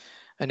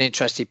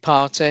interested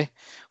party?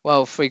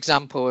 Well, for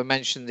example, we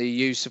mentioned the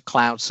use of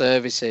cloud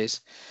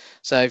services.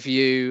 So if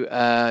you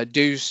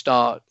do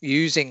start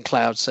using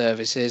cloud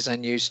services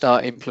and you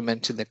start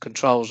implementing the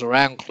controls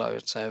around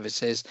cloud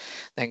services,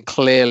 then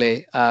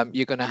clearly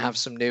you're going to have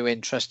some new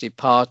interested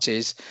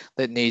parties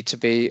that need to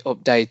be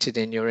updated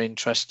in your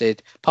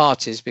interested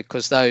parties,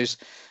 because those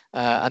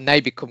and they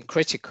become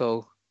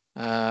critical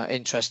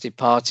interested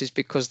parties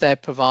because they're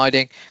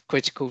providing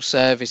critical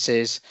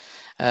services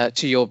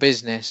to your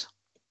business.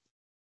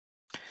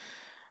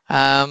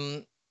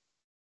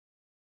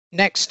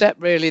 Next step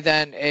really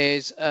then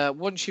is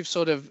once you've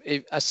sort of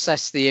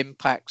assessed the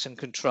impacts and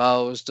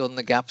controls, done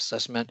the gap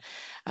assessment,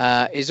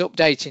 is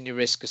updating your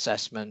risk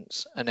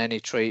assessments and any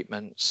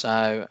treatment.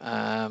 So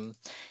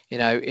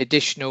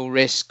additional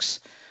risks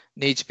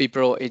need to be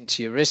brought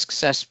into your risk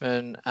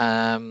assessment,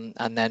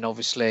 and then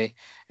obviously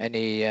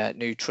any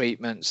new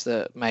treatments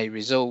that may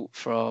result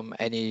from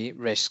any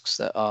risks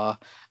that are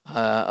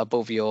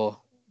above your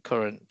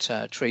current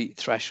treat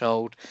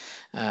threshold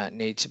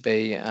need to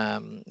be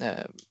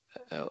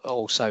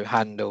also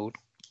handled.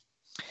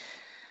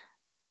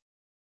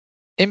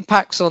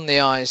 Impacts on the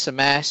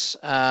ISMS.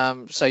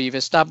 So you've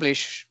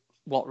established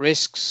what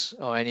risks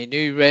or any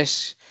new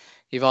risks.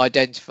 You've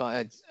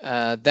identified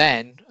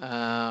then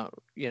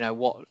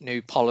what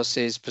new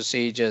policies,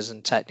 procedures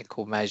and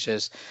technical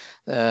measures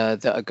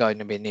that are going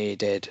to be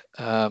needed,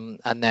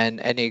 and then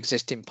any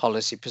existing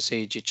policy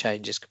procedure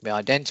changes can be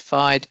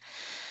identified.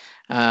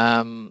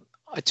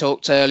 I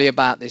talked earlier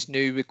about this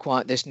new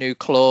clause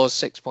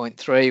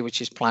 6.3,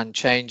 which is planned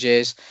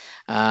changes.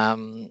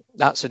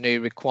 That's a new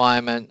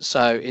requirement,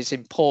 so it's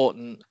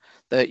important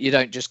that you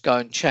don't just go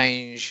and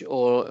change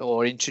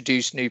or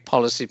introduce new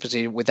policy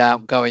procedure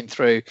without going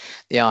through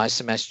the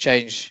ISMS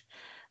change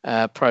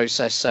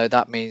process. So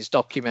that means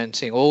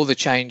documenting all the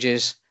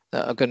changes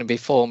that are going to be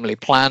formally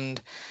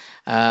planned.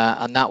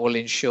 And that will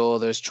ensure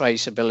there's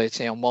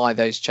traceability on why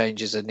those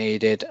changes are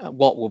needed,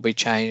 what will be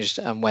changed,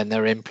 and when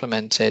they're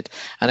implemented.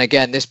 And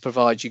again, this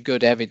provides you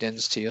good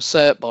evidence to your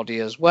cert body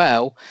as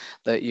well,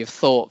 that you've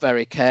thought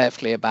very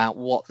carefully about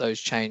what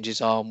those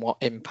changes are and what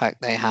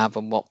impact they have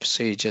and what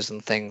procedures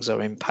and things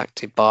are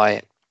impacted by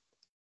it.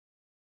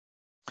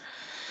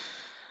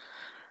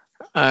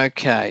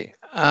 Okay,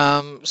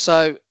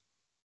 so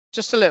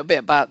just a little bit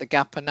about the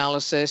gap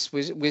analysis.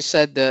 We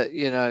said that,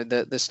 you know,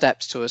 the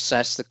steps to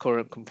assess the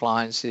current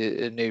compliance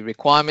and new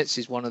requirements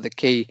is one of the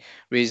key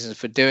reasons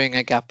for doing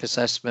a gap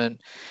assessment.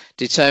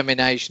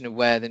 Determination of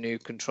where the new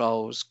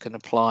controls can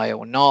apply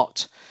or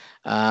not,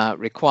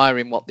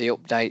 requiring what the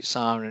updates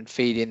are and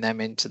feeding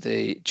them into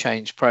the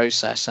change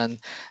process. And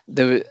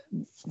the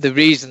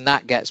reason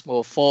that gets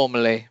more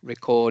formally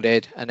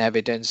recorded and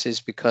evidence is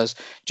because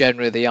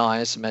generally the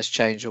ISMS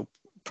change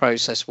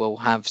process will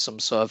have some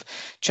sort of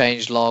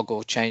change log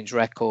or change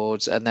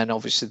records, and then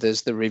obviously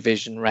there's the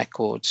revision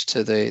records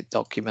to the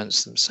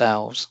documents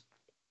themselves.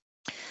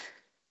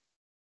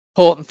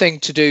 Important thing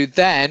to do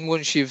then,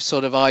 once you've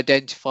sort of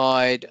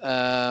identified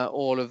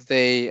all of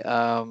the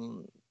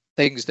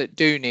things that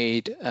do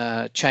need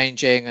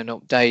changing and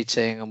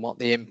updating and what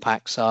the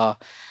impacts are,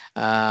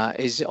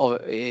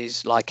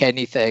 is like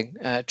anything,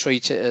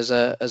 treat it as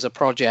a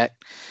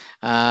project.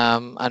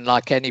 And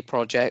like any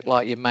project,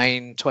 like your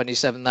main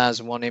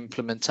 27001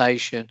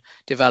 implementation,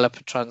 develop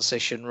a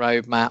transition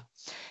roadmap.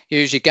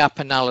 Use your gap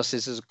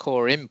analysis as a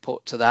core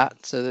input to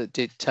that to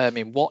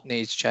determine what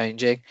needs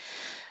changing.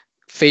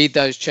 Feed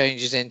those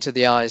changes into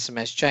the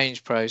ISMS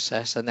change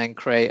process, and then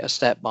create a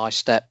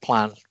step-by-step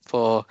plan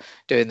for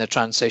doing the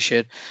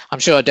transition. I'm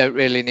sure I don't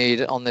really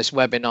need on this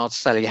webinar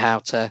to tell you how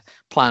to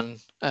plan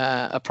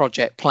a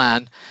project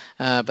plan,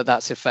 but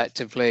that's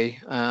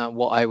effectively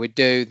what I would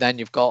do. Then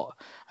you've got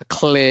a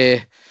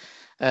clear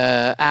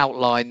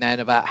outline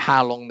then about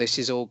how long this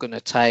is all going to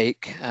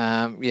take,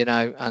 you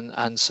know,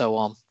 and so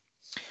on.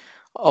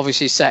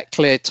 Obviously set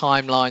clear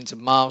timelines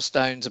and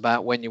milestones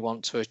about when you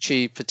want to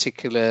achieve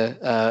particular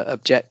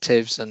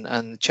objectives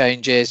and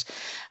changes.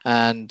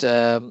 And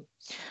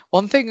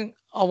one thing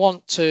I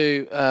want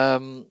to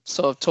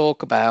sort of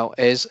talk about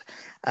is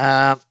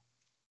what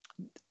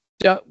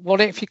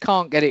if you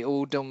can't get it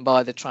all done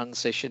by the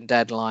transition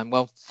deadline?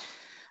 Well,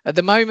 at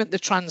the moment, the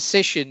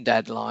transition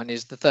deadline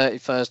is the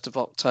 31st of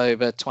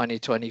October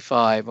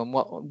 2025. And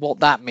what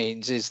that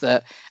means is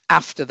that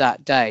after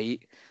that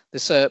date, the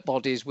cert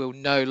bodies will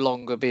no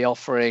longer be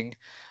offering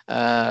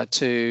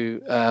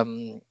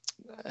to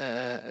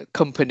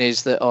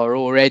companies that are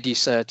already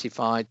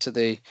certified to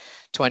the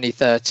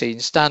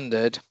 2013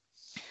 standard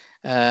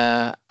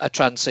a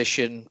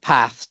transition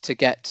path to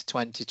get to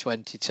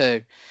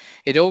 2022.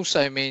 It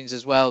also means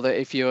as well that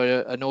if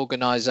you're an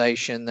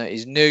organisation that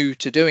is new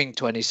to doing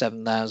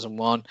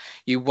 27001,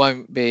 you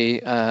won't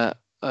be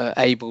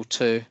able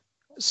to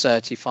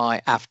certify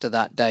after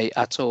that date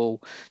at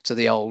all to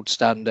the old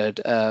standard.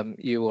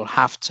 You will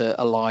have to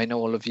align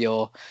all of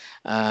your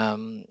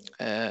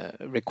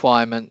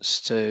requirements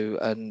to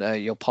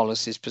and your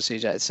policies,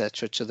 procedure,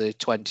 etc. to the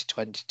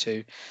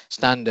 2022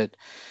 standard.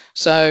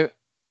 So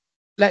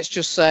let's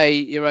just say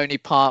you're only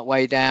part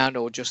way down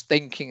or just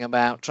thinking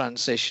about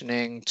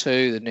transitioning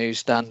to the new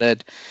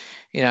standard.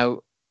 You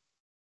know,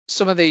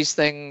 some of these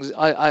things,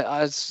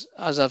 as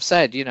I've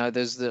said, you know,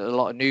 there's a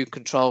lot of new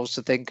controls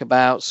to think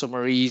about. Some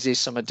are easy,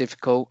 some are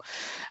difficult.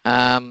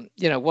 You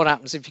know, what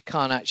happens if you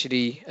can't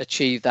actually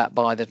achieve that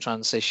by the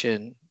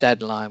transition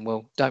deadline?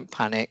 Well, don't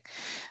panic.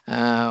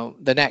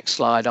 The next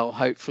slide, I'll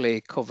hopefully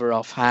cover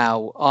off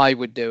how I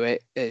would do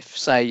it if,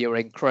 say, you're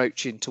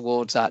encroaching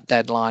towards that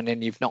deadline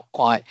and you've not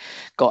quite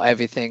got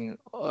everything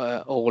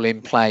all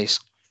in place.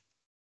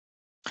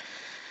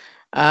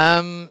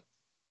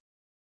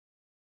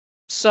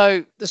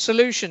 So the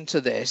solution to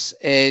this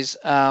is,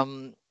 at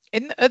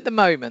the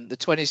moment, the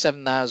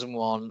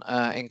 27001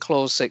 in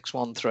clause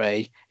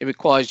 613, it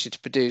requires you to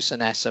produce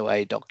an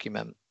SOA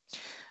document.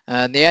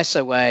 And the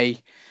SOA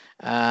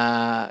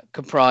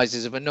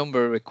comprises of a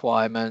number of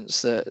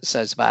requirements that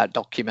says about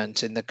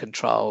documenting the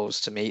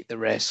controls to meet the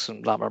risks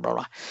and blah, blah, blah,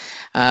 blah.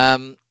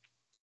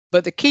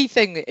 But the key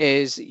thing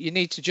is you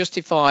need to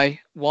justify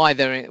why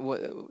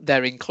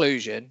their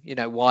inclusion, you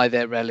know, why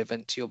they're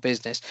relevant to your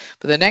business.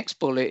 But the next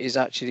bullet is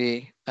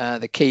actually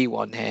the key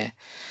one here.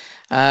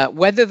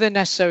 Whether the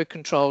necessary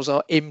controls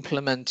are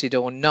implemented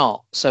or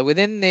not. So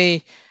within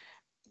the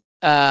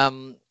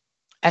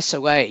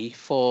SOA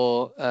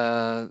for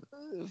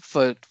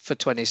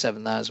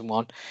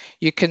 27001,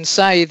 you can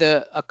say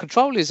that a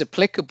control is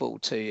applicable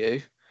to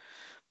you,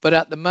 but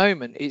at the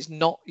moment it's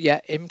not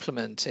yet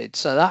implemented.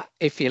 So that,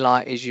 if you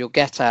like, is your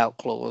get out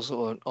clause,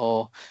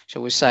 or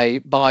shall we say,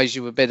 buys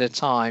you a bit of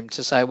time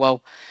to say,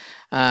 well,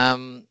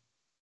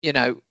 you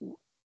know,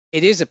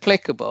 it is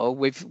applicable.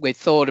 We've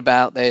thought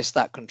about this.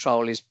 That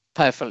control is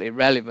perfectly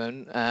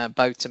relevant,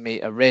 both to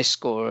meet a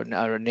risk or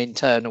an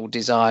internal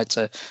desire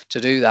to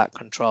do that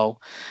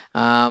control,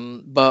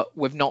 but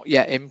we've not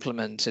yet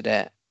implemented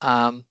it.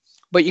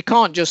 But you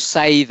can't just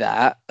say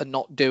that and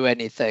not do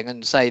anything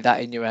and say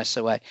that in your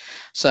SOA.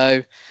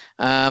 So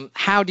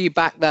how do you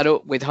back that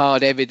up with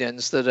hard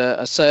evidence that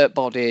a cert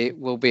body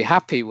will be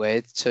happy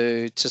with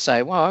to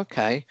say, well,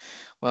 okay,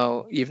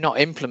 well, you've not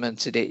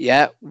implemented it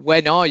yet.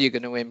 When are you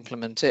going to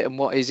implement it, and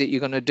what is it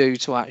you're going to do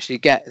to actually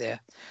get there?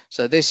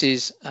 So this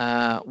is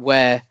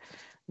where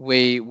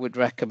we would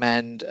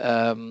recommend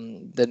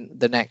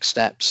the next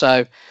step.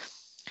 So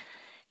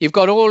you've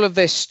got all of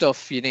this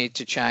stuff you need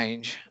to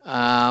change.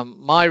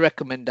 My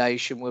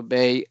recommendation would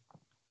be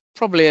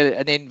probably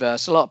an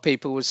inverse. A lot of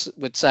people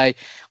would say,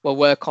 well,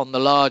 work on the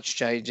large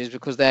changes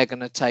because they're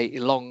going to take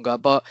you longer.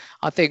 But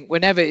I think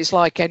whenever, it's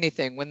like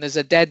anything, when there's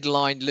a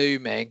deadline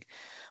looming,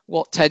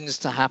 what tends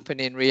to happen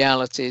in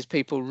reality is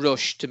people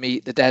rush to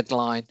meet the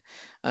deadline.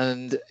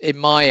 And in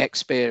my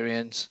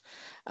experience,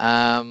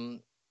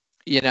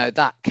 you know,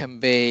 that can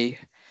be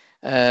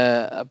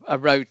a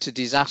road to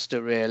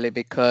disaster, really,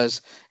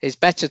 because it's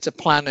better to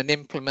plan and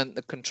implement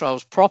the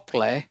controls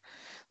properly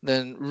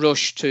than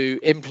rush to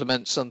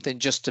implement something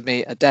just to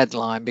meet a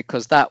deadline,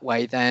 because that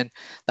way then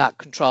that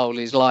control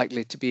is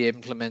likely to be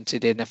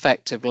implemented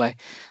ineffectively.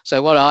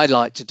 So what I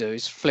like to do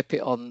is flip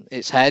it on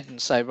its head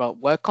and say, right,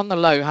 work on the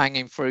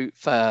low-hanging fruit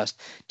first,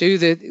 do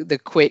the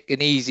quick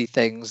and easy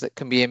things that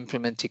can be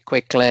implemented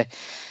quickly,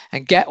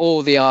 and get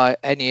all the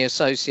any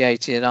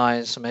associated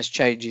ISMS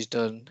changes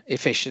done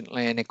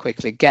efficiently and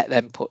quickly, get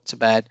them put to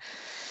bed.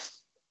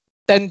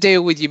 Then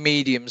deal with your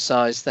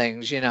medium-sized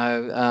things, you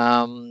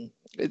know,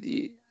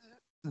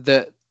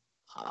 that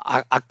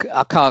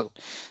I can't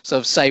sort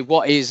of say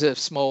what is a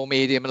small,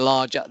 medium and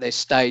large at this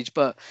stage,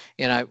 but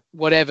you know,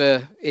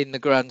 whatever in the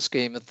grand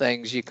scheme of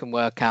things, you can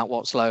work out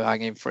what's low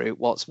hanging fruit,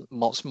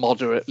 what's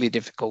moderately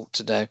difficult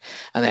to do,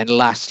 and then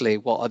lastly,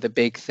 what are the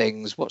big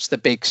things, what's the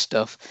big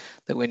stuff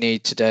that we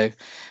need to do.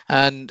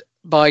 And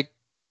by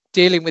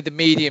dealing with the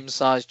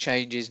medium-sized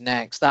changes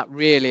next, that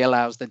really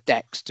allows the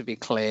decks to be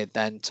cleared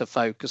then to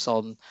focus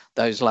on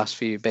those last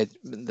few big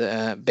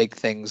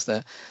things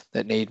that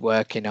need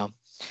working on.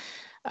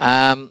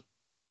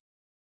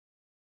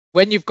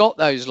 When you've got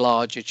those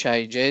larger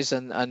changes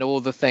and all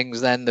the things,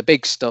 then the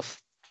big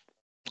stuff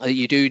that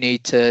you do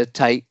need to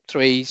take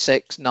 3,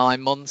 6,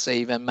 9 months,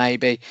 even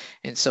maybe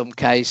in some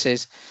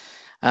cases,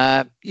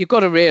 you've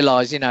got to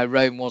realize, you know,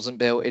 Rome wasn't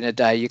built in a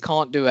day. You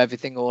can't do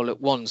everything all at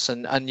once,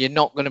 and you're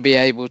not going to be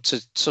able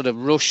to sort of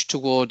rush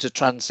towards a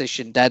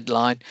transition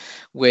deadline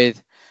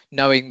with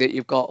knowing that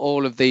you've got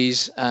all of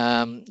these,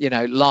 you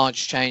know,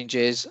 large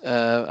changes,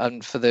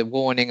 and for the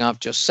warning I've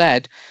just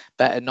said,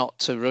 better not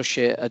to rush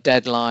it a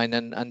deadline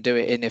and do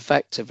it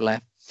ineffectively.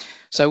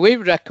 So we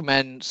would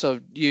recommend sort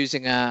of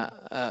using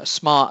a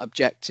smart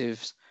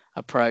objectives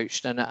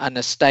approach and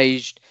a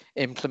staged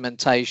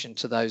implementation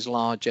to those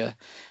larger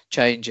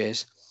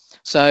changes.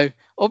 So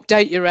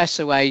update your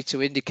SOA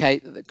to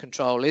indicate that the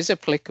control is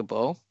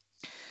applicable,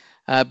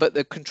 but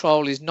the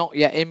control is not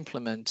yet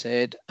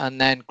implemented,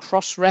 and then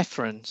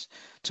cross-reference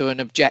to an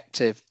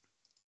objective.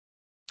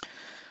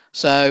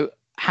 So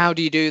how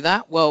do you do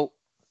that? Well,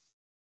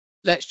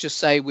 let's just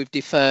say we've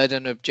deferred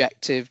an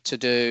objective to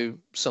do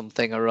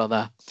something or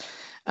other.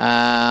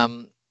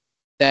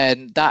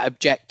 Then that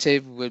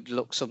objective would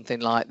look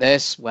something like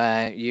this,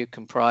 where you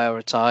can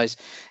prioritize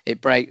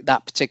it.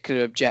 That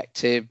particular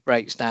objective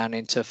breaks down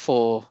into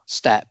 4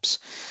 steps.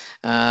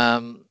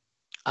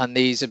 And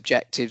these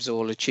objectives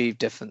all achieve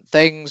different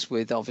things,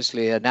 with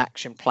obviously an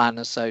action plan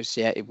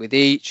associated with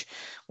each,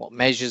 what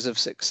measures of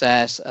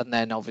success, and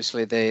then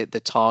obviously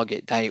the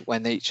target date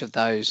when each of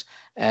those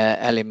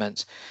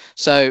elements.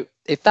 So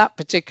if that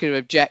particular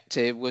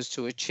objective was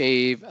to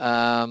achieve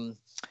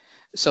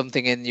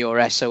something in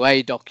your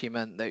SOA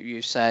document that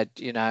you said,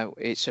 you know,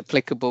 it's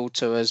applicable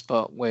to us,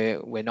 but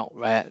we're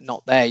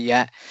not there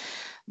yet,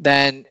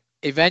 then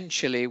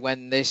eventually,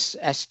 when this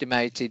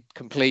estimated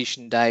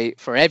completion date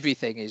for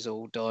everything is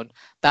all done,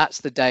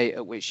 that's the date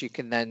at which you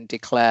can then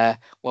declare,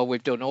 well,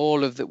 we've done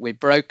all of that, we've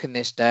broken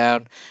this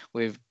down,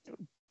 we've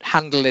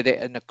handled it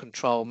in a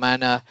controlled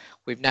manner,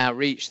 we've now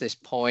reached this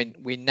point,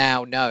 we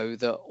now know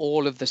that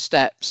all of the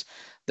steps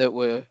that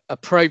were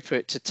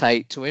appropriate to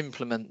take to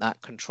implement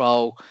that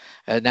control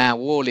are now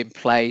all in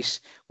place.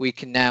 We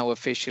can now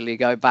officially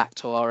go back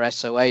to our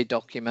SOA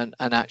document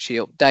and actually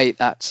update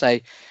that,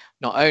 say,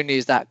 not only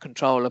is that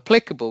control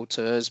applicable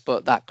to us,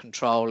 but that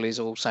control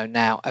is also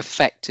now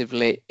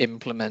effectively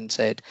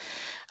implemented.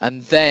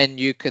 And then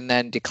you can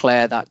then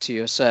declare that to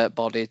your cert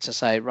body to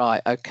say,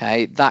 right,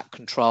 okay, that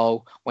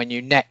control, when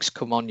you next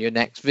come on your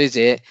next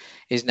visit,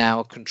 is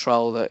now a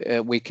control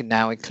that we can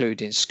now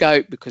include in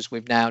scope, because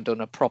we've now done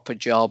a proper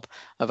job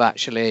of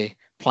actually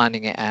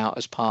planning it out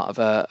as part of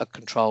a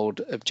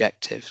controlled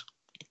objective.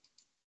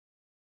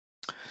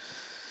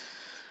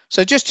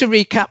 So just to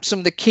recap some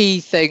of the key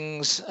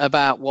things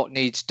about what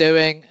needs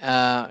doing,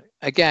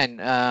 again,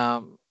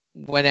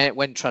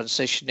 when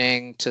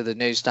transitioning to the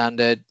new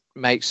standard,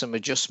 make some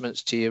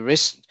adjustments to your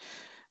risks,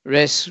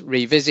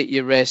 revisit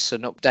your risks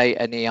and update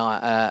any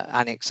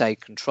Annex A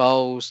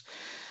controls.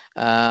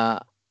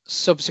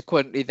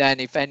 subsequently, then,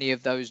 if any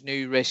of those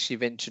new risks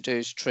you've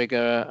introduced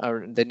trigger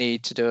the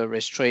need to do a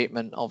risk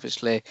treatment,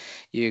 obviously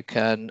you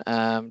can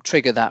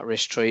trigger that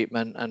risk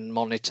treatment and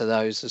monitor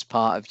those as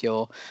part of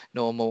your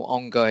normal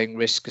ongoing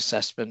risk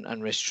assessment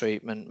and risk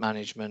treatment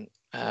management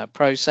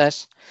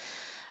process.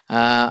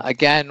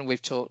 Again,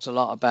 we've talked a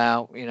lot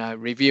about,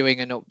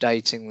 reviewing and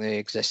updating the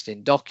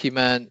existing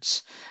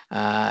documents,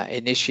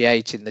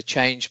 initiating the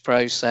change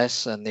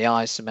process and the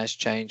ISMS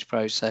change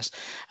process.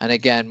 And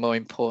again, more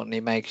importantly,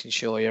 making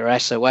sure your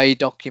SOA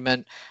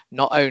document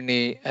not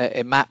only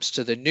it maps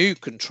to the new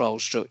control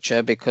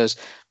structure, because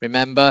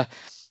remember,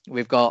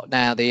 we've got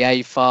now the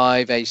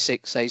A5,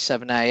 A6,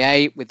 A7,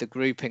 A8 with the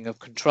grouping of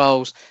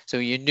controls. So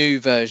your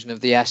new version of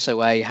the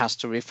SOA has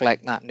to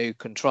reflect that new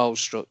control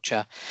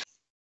structure.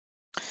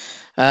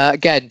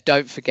 Again,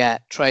 don't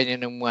forget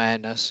training and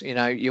awareness. You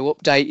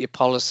update your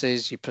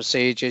policies, your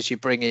procedures, you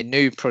bring in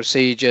new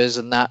procedures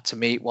and that to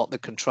meet what the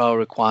control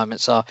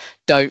requirements are.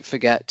 Don't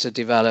forget to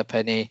develop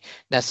any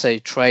necessary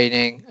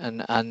training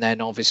and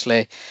then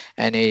obviously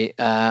any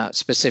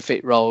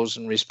specific roles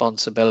and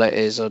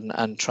responsibilities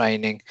and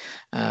training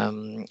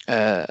for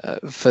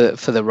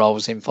the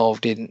roles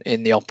involved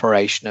in the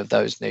operation of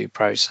those new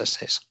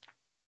processes.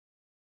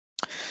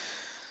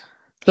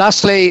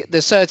 Lastly,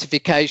 the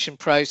certification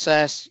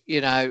process,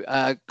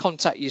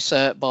 contact your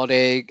cert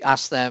body,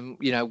 ask them,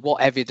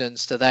 what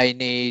evidence do they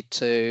need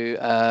to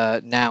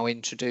now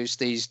introduce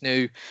these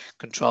new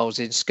controls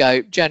in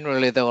scope.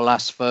 Generally, they'll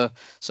ask for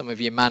some of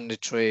your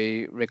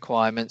mandatory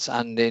requirements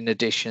and in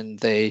addition,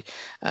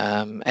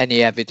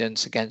 any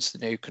evidence against the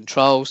new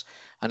controls.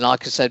 And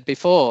like I said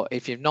before,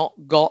 if you've not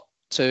got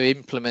to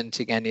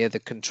implementing any of the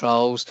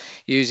controls,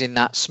 using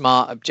that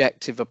smart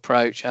objective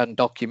approach and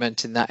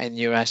documenting that in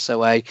your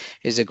SOA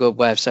is a good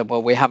way of saying,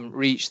 well, we haven't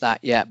reached that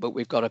yet, but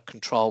we've got a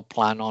control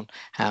plan on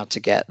how to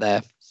get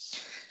there.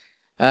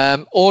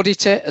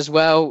 Audit it as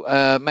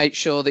well. Make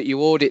sure that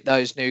you audit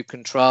those new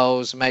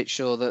controls, make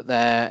sure that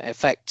they're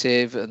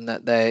effective and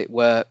that they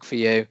work for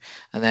you.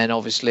 And then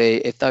obviously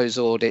if those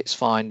audits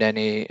find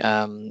any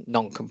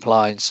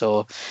non-compliance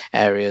or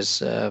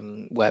areas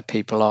where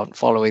people aren't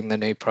following the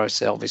new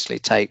process, obviously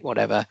take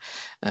whatever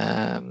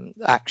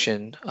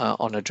action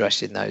on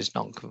addressing those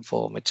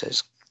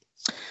non-conformities.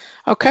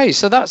 Okay,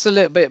 so that's a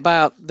little bit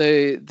about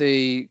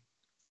the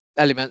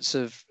elements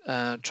of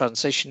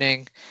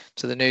transitioning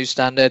to the new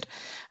standard.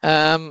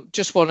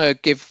 Just want to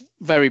give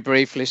very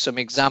briefly some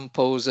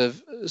examples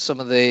of some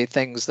of the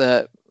things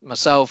that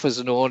myself as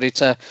an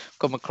auditor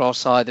come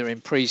across either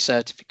in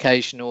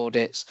pre-certification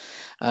audits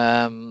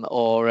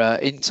or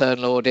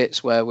internal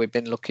audits where we've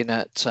been looking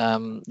at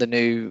the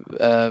new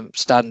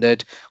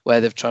standard where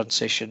they've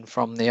transitioned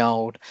from the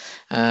old.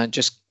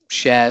 Just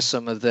share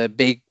some of the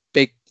big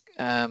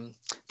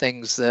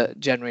things that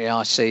generally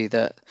I see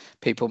that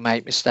people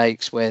make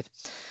mistakes with.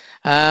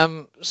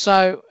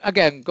 So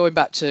again, going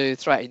back to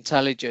threat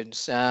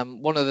intelligence,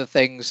 one of the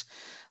things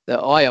that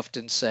I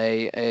often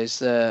see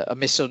is a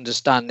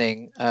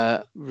misunderstanding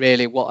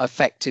really what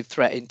effective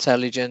threat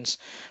intelligence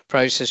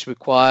process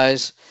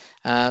requires.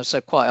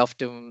 So quite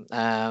often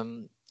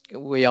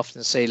we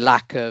often see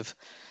lack of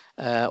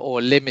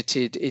or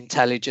limited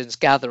intelligence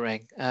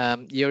gathering.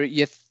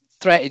 Your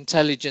threat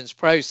intelligence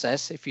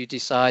process, if you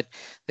decide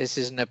this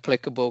is an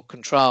applicable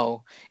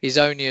control, is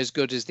only as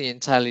good as the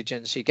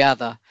intelligence you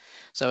gather.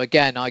 So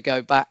again, I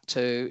go back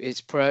to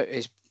its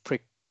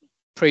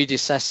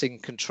predecessing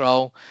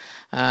control,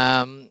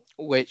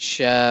 which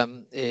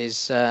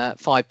is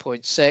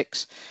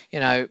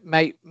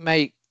 5.6.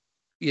 Make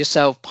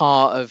yourself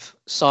part of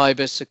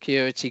cyber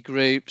security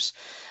groups,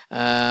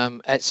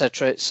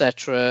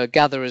 etc.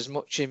 Gather as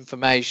much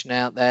information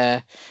out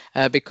there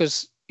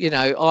because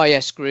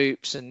IS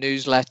groups and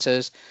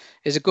newsletters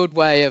is a good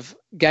way of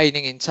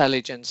gaining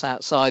intelligence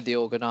outside the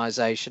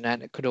organization,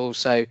 and it could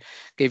also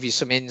give you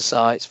some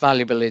insights,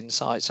 valuable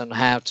insights on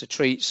how to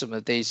treat some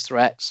of these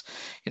threats,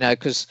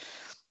 because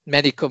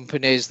many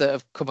companies that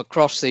have come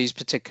across these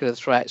particular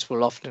threats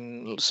will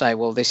often say,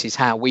 well, this is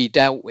how we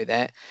dealt with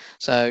it.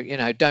 So,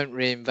 don't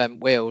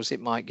reinvent wheels. It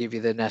might give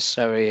you the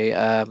necessary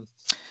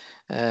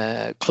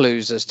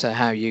clues as to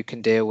how you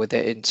can deal with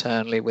it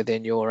internally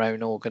within your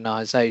own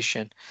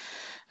organization.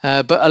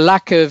 But a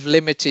lack of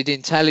limited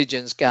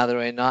intelligence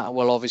gathering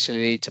will obviously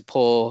lead to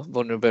poor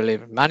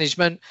vulnerability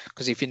management,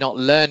 because if you're not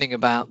learning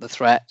about the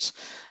threats,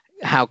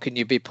 how can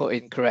you be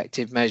putting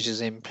corrective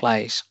measures in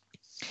place?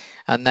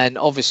 And then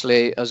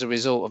obviously, as a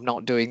result of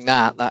not doing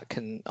that, that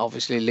can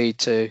obviously lead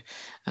to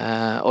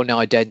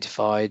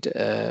unidentified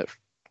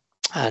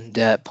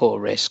and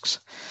poor risks.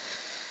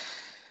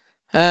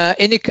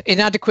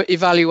 Inadequate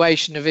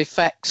evaluation of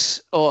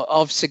effects or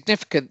of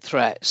significant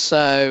threats.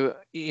 So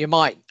you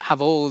might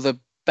have all the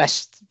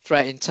best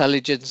threat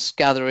intelligence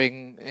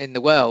gathering in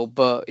the world,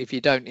 but if you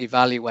don't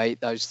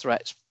evaluate those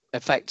threats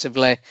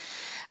effectively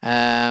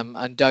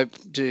and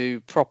don't do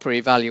proper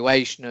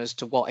evaluation as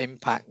to what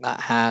impact that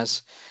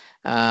has,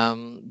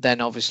 then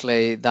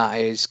obviously that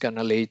is going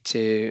to lead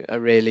to a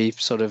really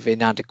sort of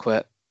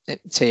inadequate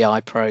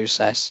TI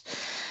process.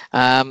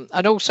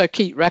 And also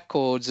keep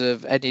records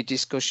of any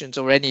discussions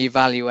or any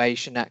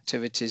evaluation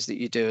activities that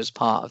you do as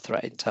part of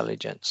threat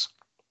intelligence.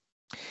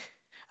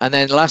 And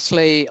then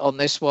lastly, on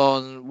this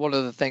one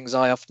of the things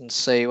I often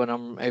see when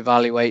I'm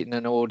evaluating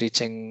and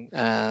auditing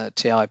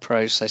TI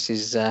process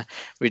is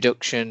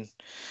reduction,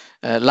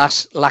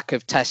 lack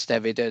of test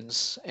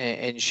evidence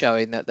in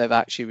showing that they've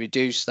actually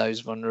reduced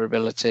those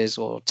vulnerabilities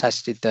or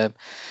tested them.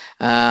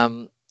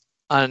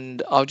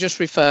 And I'll just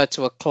refer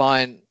to a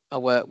client I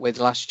worked with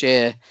last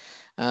year.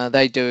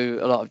 They do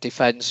a lot of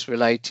defence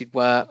related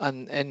work,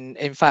 and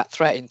in fact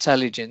threat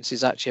intelligence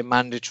is actually a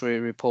mandatory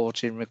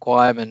reporting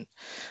requirement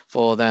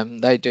for them.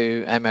 They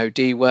do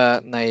MOD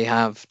work and they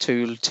have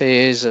 2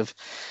 tiers of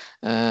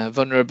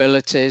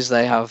vulnerabilities.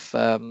 They have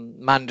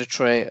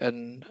mandatory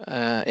and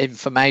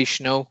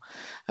informational.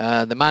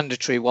 The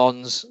mandatory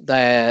ones,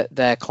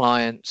 their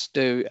clients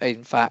do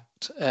in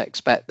fact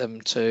expect them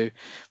to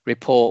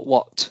report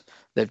what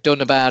they've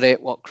done about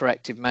it, what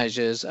corrective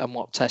measures and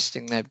what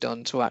testing they've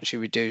done to actually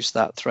reduce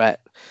that threat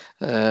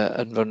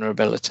and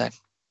vulnerability.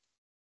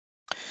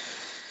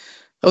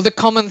 Other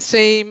common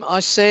theme I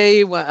see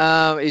is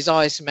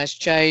ISMS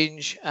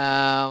change.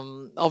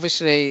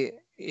 Obviously,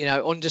 you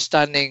know,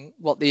 understanding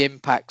what the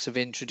impacts of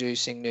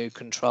introducing new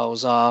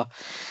controls are.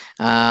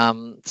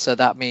 So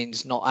that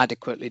means not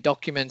adequately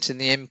documenting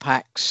the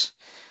impacts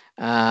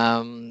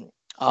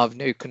of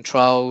new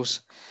controls.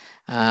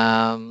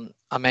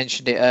 I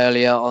mentioned it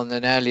earlier on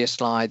an earlier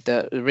slide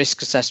that the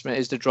risk assessment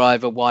is the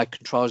driver why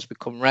controls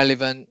become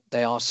relevant.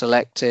 They are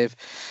selective,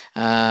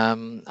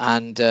 and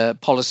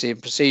policy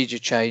and procedure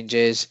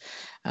changes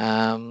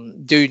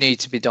do need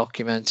to be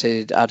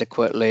documented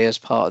adequately as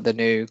part of the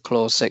new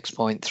clause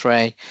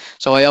 6.3.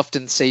 So I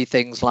often see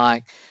things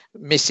like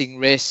missing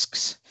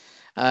risks.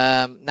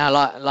 Now,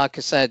 like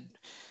I said,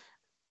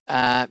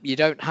 you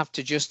don't have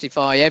to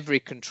justify every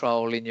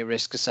control in your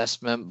risk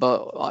assessment,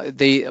 but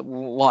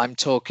what I'm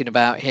talking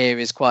about here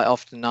is quite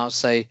often I'll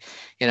say,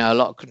 you know, a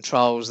lot of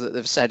controls that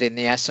they've said in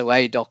the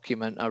SOA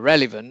document are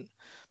relevant,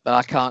 but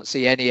I can't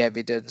see any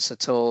evidence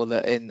at all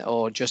that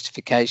or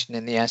justification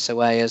in the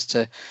SOA as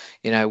to,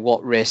 you know,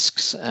 what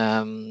risks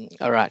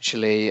are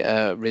actually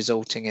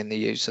resulting in the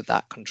use of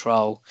that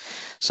control.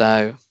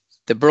 So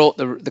they brought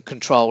the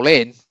control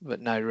in, but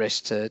no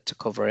risk to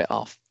cover it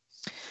off.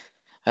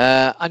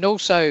 And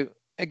also,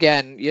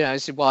 again, you know,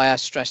 this is why I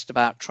stressed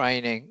about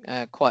training.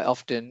 Quite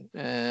often,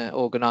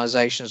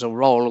 organisations will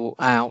roll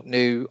out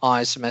new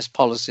ISMS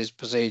policies,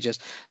 procedures,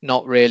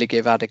 not really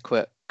give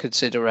adequate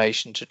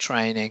consideration to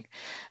training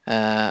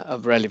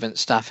of relevant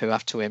staff who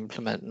have to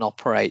implement and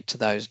operate to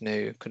those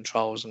new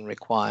controls and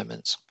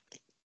requirements.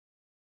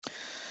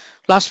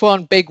 Last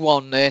one, big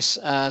one, this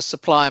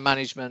supplier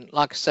management.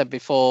 Like I said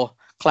before,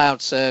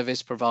 cloud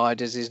service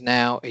providers is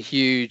now a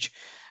huge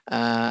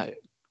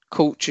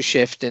culture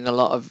shift in a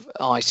lot of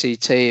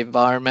ICT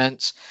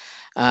environments.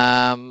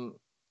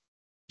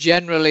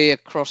 Generally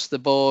across the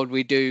board,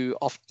 we do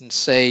often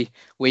see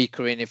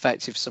weaker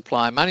ineffective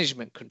supplier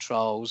management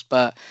controls,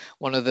 but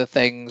one of the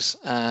things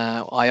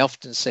I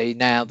often see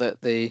now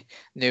that the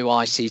new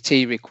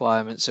ICT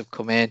requirements have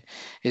come in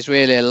is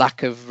really a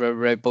lack of a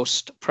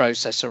robust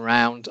process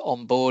around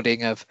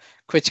onboarding of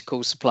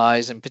critical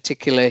suppliers, and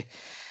particularly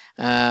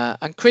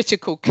and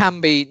critical can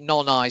be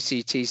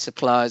non-ICT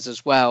suppliers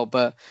as well,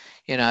 but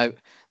you know,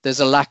 there's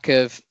a lack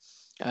of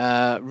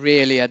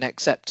really an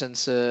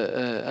acceptance,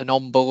 an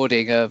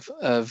onboarding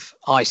of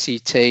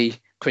ICT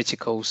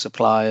critical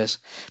suppliers,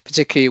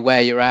 particularly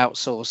where you're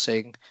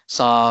outsourcing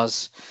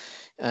SARS,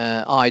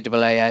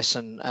 IaaS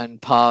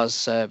and PaaS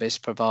service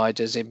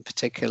providers in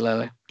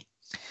particular.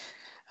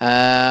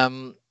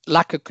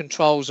 Lack of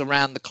controls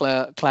around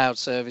the cloud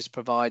service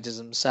providers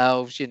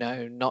themselves, you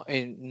know,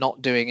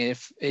 not doing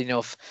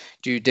enough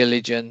due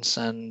diligence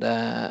and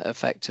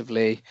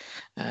effectively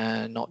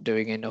not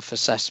doing enough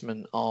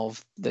assessment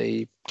of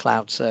the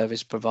cloud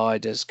service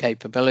providers'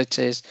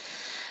 capabilities.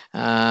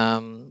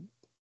 That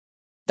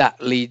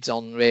leads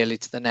on really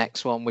to the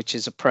next one, which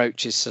is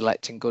approaches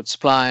selecting good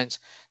suppliers,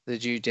 the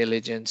due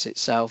diligence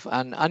itself,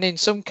 and in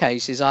some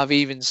cases I've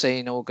even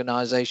seen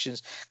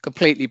organizations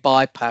completely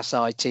bypass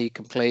IT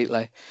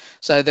completely.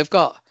 So they've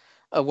got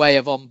a way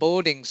of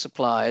onboarding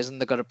suppliers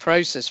and they've got a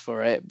process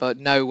for it, but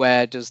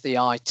nowhere does the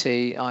IT,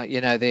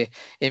 you know, the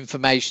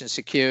information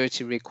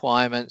security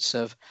requirements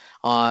of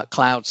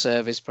cloud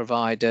service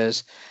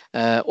providers,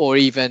 or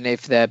even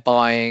if they're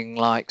buying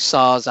like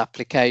SaaS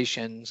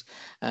applications,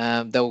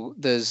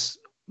 there's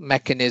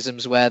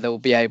mechanisms where they'll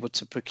be able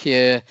to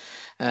procure,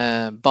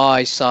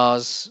 buy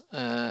SaaS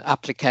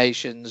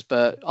applications,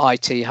 but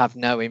IT have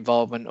no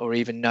involvement or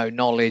even no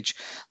knowledge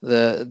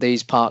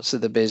these parts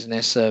of the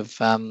business of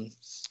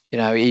you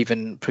know,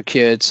 even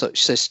procured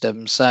such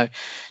systems. So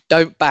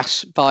don't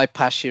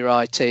bypass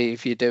your IT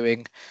if you're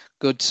doing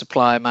good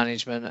supplier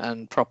management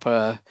and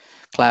proper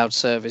cloud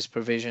service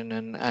provision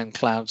and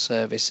cloud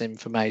service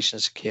information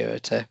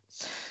security.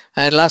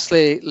 And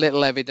lastly,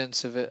 little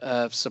evidence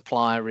of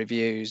supplier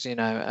reviews. You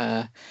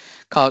know,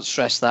 can't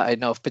stress that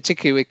enough,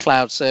 particularly with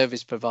cloud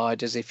service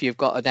providers. If you've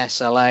got an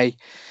SLA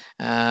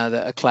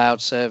that a cloud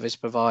service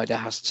provider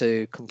has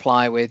to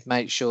comply with.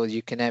 Make sure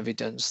you can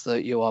evidence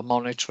that you are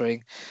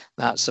monitoring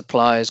that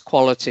supplier's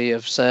quality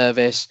of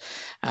service,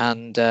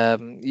 and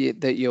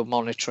that you're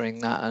monitoring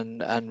that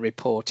and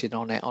reporting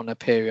on it on a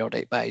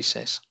periodic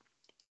basis.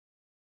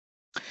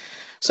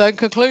 So in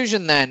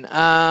conclusion then,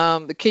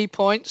 the key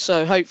points,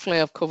 so hopefully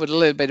I've covered a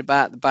little bit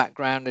about the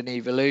background and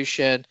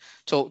evolution,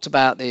 talked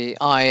about the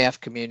IAF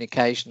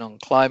communication on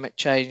climate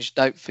change,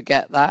 don't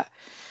forget that.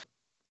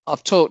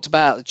 I've talked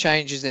about the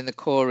changes in the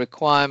core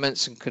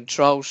requirements and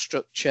control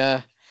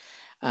structure,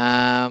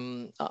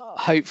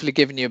 hopefully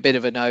giving you a bit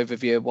of an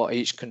overview of what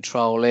each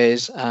control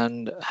is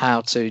and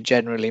how to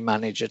generally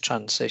manage a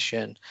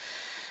transition.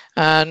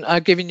 And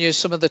I've given you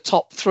some of the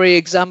top 3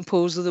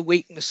 examples of the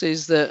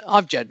weaknesses that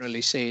I've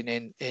generally seen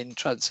in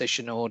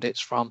transition audits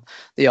from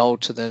the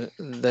old to the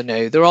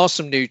new. There are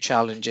some new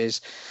challenges,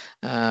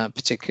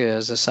 particularly,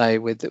 as I say,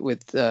 with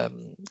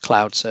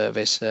cloud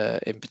service,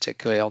 in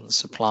particular on the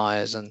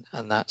suppliers and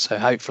that. So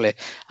hopefully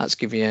that's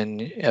given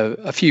you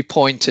a few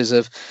pointers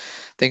of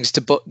things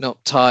to button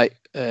up tight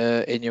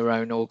in your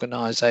own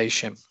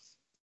organisation.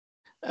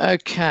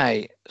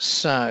 Okay,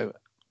 so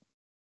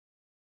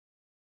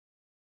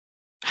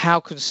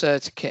how can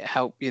CertiKit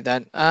help you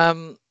then?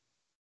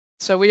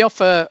 So we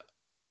offer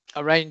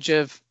a range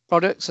of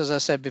products, as I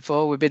said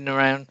before. We've been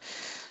around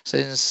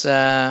since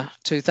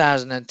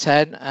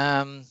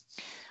 2010.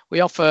 We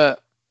offer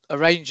a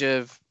range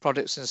of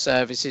products and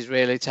services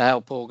really to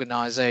help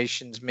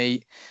organisations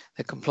meet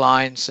the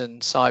compliance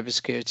and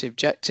cybersecurity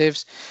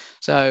objectives.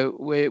 So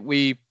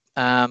we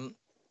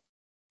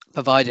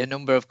provide a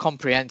number of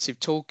comprehensive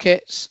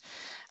toolkits.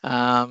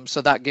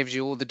 So that gives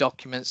you all the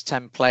documents,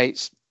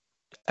 templates,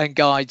 and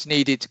guides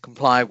needed to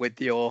comply with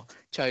your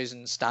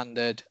chosen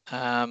standard.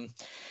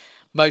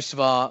 Most of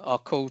our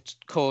core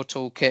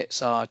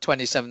toolkits are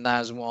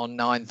 27001,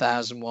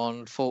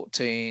 9001,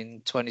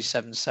 14,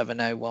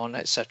 27701,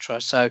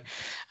 etc. So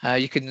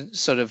you can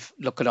sort of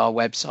look at our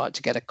website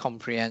to get a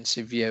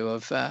comprehensive view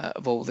of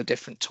all the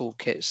different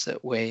toolkits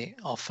that we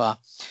offer.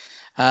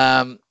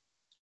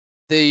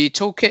 The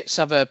toolkits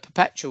have a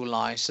perpetual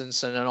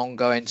license and an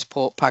ongoing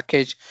support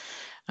package.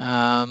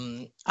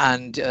 With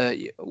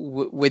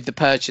the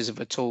purchase of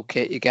a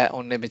toolkit, you get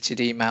unlimited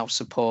email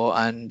support,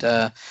 and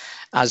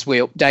as we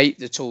update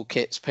the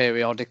toolkits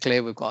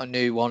periodically, we've got a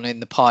new one in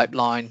the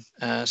pipeline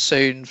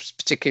soon,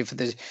 particularly for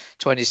the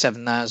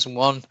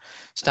 27001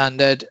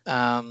 standard.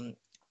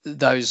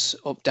 Those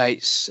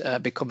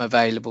updates become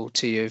available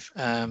to you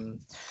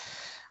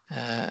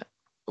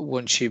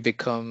once you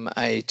become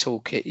a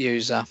toolkit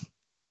user.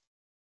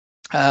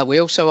 We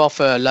also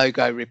offer a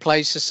logo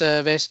replacer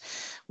service.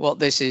 What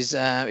this is,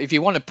 if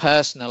you want to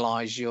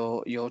personalize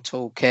your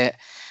toolkit,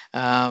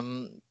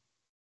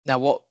 now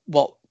what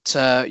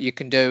you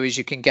can do is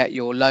you can get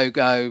your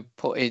logo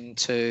put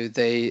into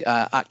the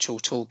actual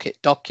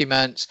toolkit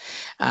documents,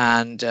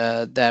 and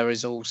there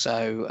is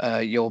also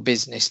your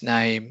business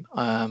name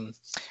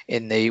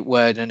in the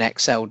Word and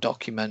Excel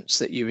documents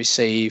that you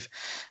receive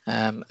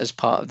as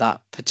part of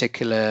that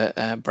particular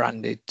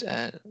branded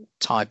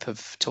type of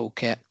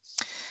toolkit.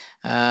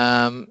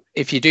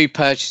 If you do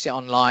purchase it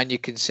online, you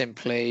can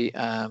simply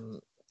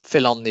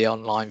fill on the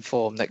online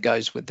form that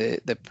goes with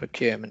the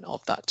procurement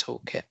of that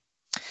toolkit.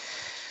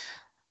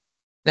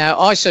 Now,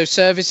 ISO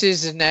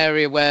services is an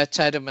area where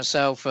Ted and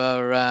myself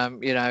are,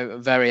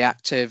 very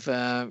active.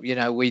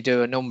 We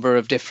do a number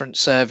of different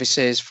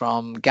services,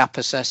 from gap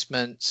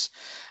assessments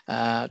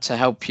to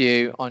help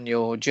you on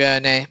your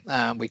journey.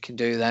 We can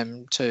do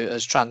them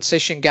as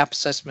transition gap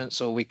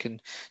assessments, or we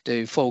can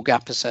do full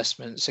gap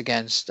assessments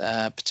against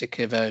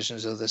particular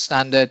versions of the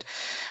standard.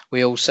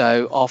 We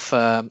also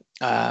offer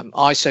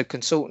ISO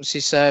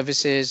consultancy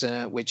services,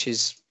 which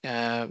is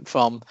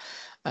from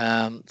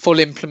full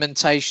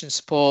implementation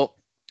support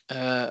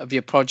of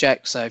your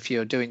project. So if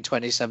you're doing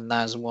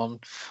 27001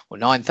 or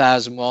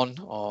 9001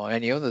 or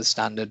any other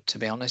standard, to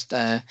be honest,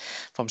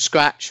 from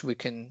scratch, we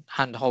can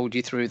handhold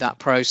you through that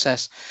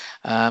process,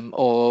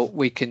 or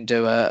we can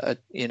do a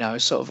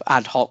sort of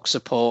ad hoc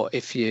support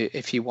if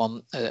you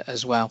want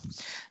as well.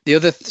 The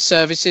other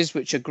services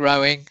which are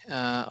growing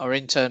are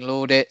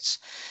internal audits,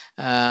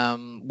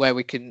 where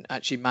we can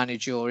actually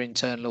manage your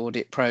internal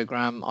audit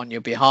program on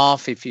your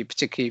behalf,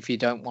 particularly if you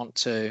don't want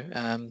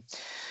to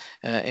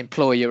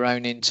employ your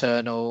own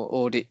internal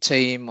audit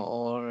team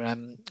or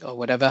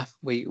whatever.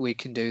 We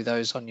can do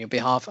those on your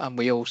behalf, and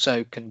we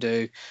also can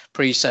do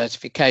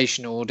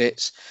pre-certification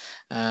audits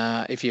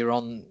if you're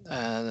on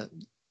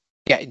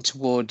getting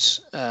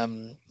towards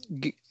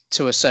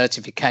to a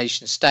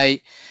certification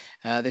state.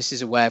 This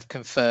is a way of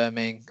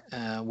confirming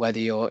whether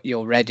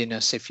your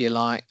readiness, if you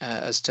like,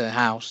 as to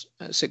how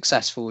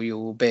successful you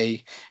will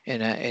be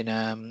in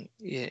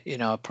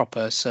a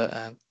proper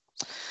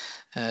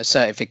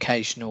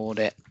certification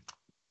audit.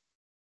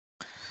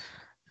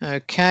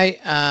 Okay,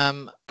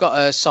 got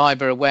a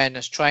cyber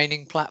awareness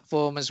training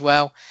platform as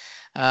well.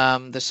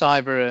 The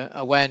cyber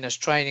awareness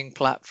training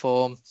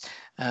platform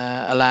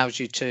allows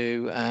you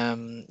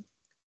to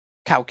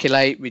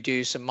calculate,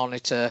 reduce and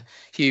monitor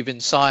human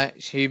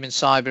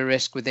cyber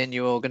risk within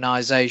your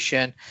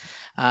organization.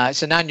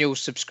 It's an annual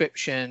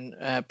subscription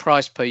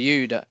price per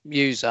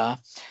user,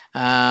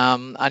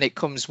 and it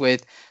comes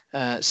with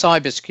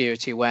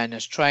cybersecurity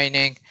awareness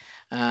training.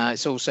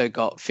 It's also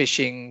got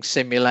phishing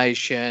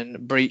simulation,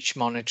 breach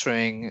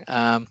monitoring,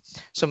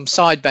 some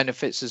side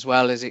benefits as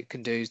well, as it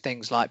can do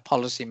things like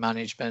policy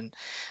management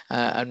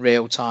and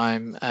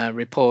real-time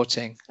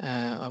reporting.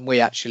 And we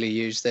actually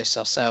use this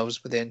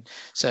ourselves within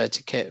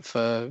CertiKit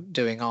for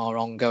doing our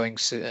ongoing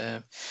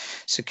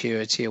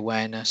security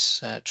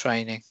awareness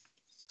training.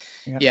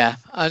 Yeah,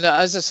 and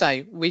as I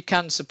say, we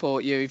can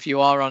support you if you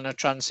are on a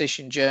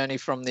transition journey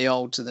from the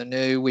old to the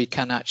new. We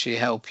can actually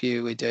help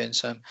you. We're doing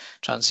some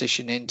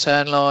transition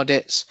internal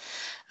audits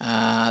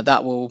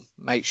that will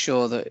make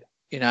sure that,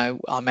 you know,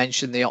 I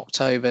mentioned the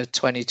October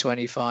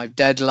 2025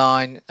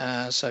 deadline.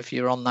 So if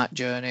you're on that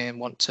journey and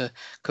want to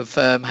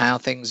confirm how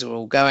things are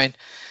all going,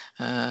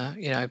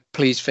 you know,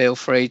 please feel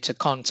free to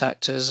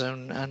contact us,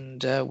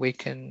 and we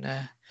can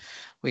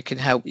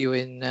help you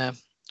in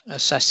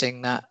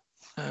assessing that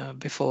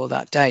before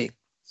that date.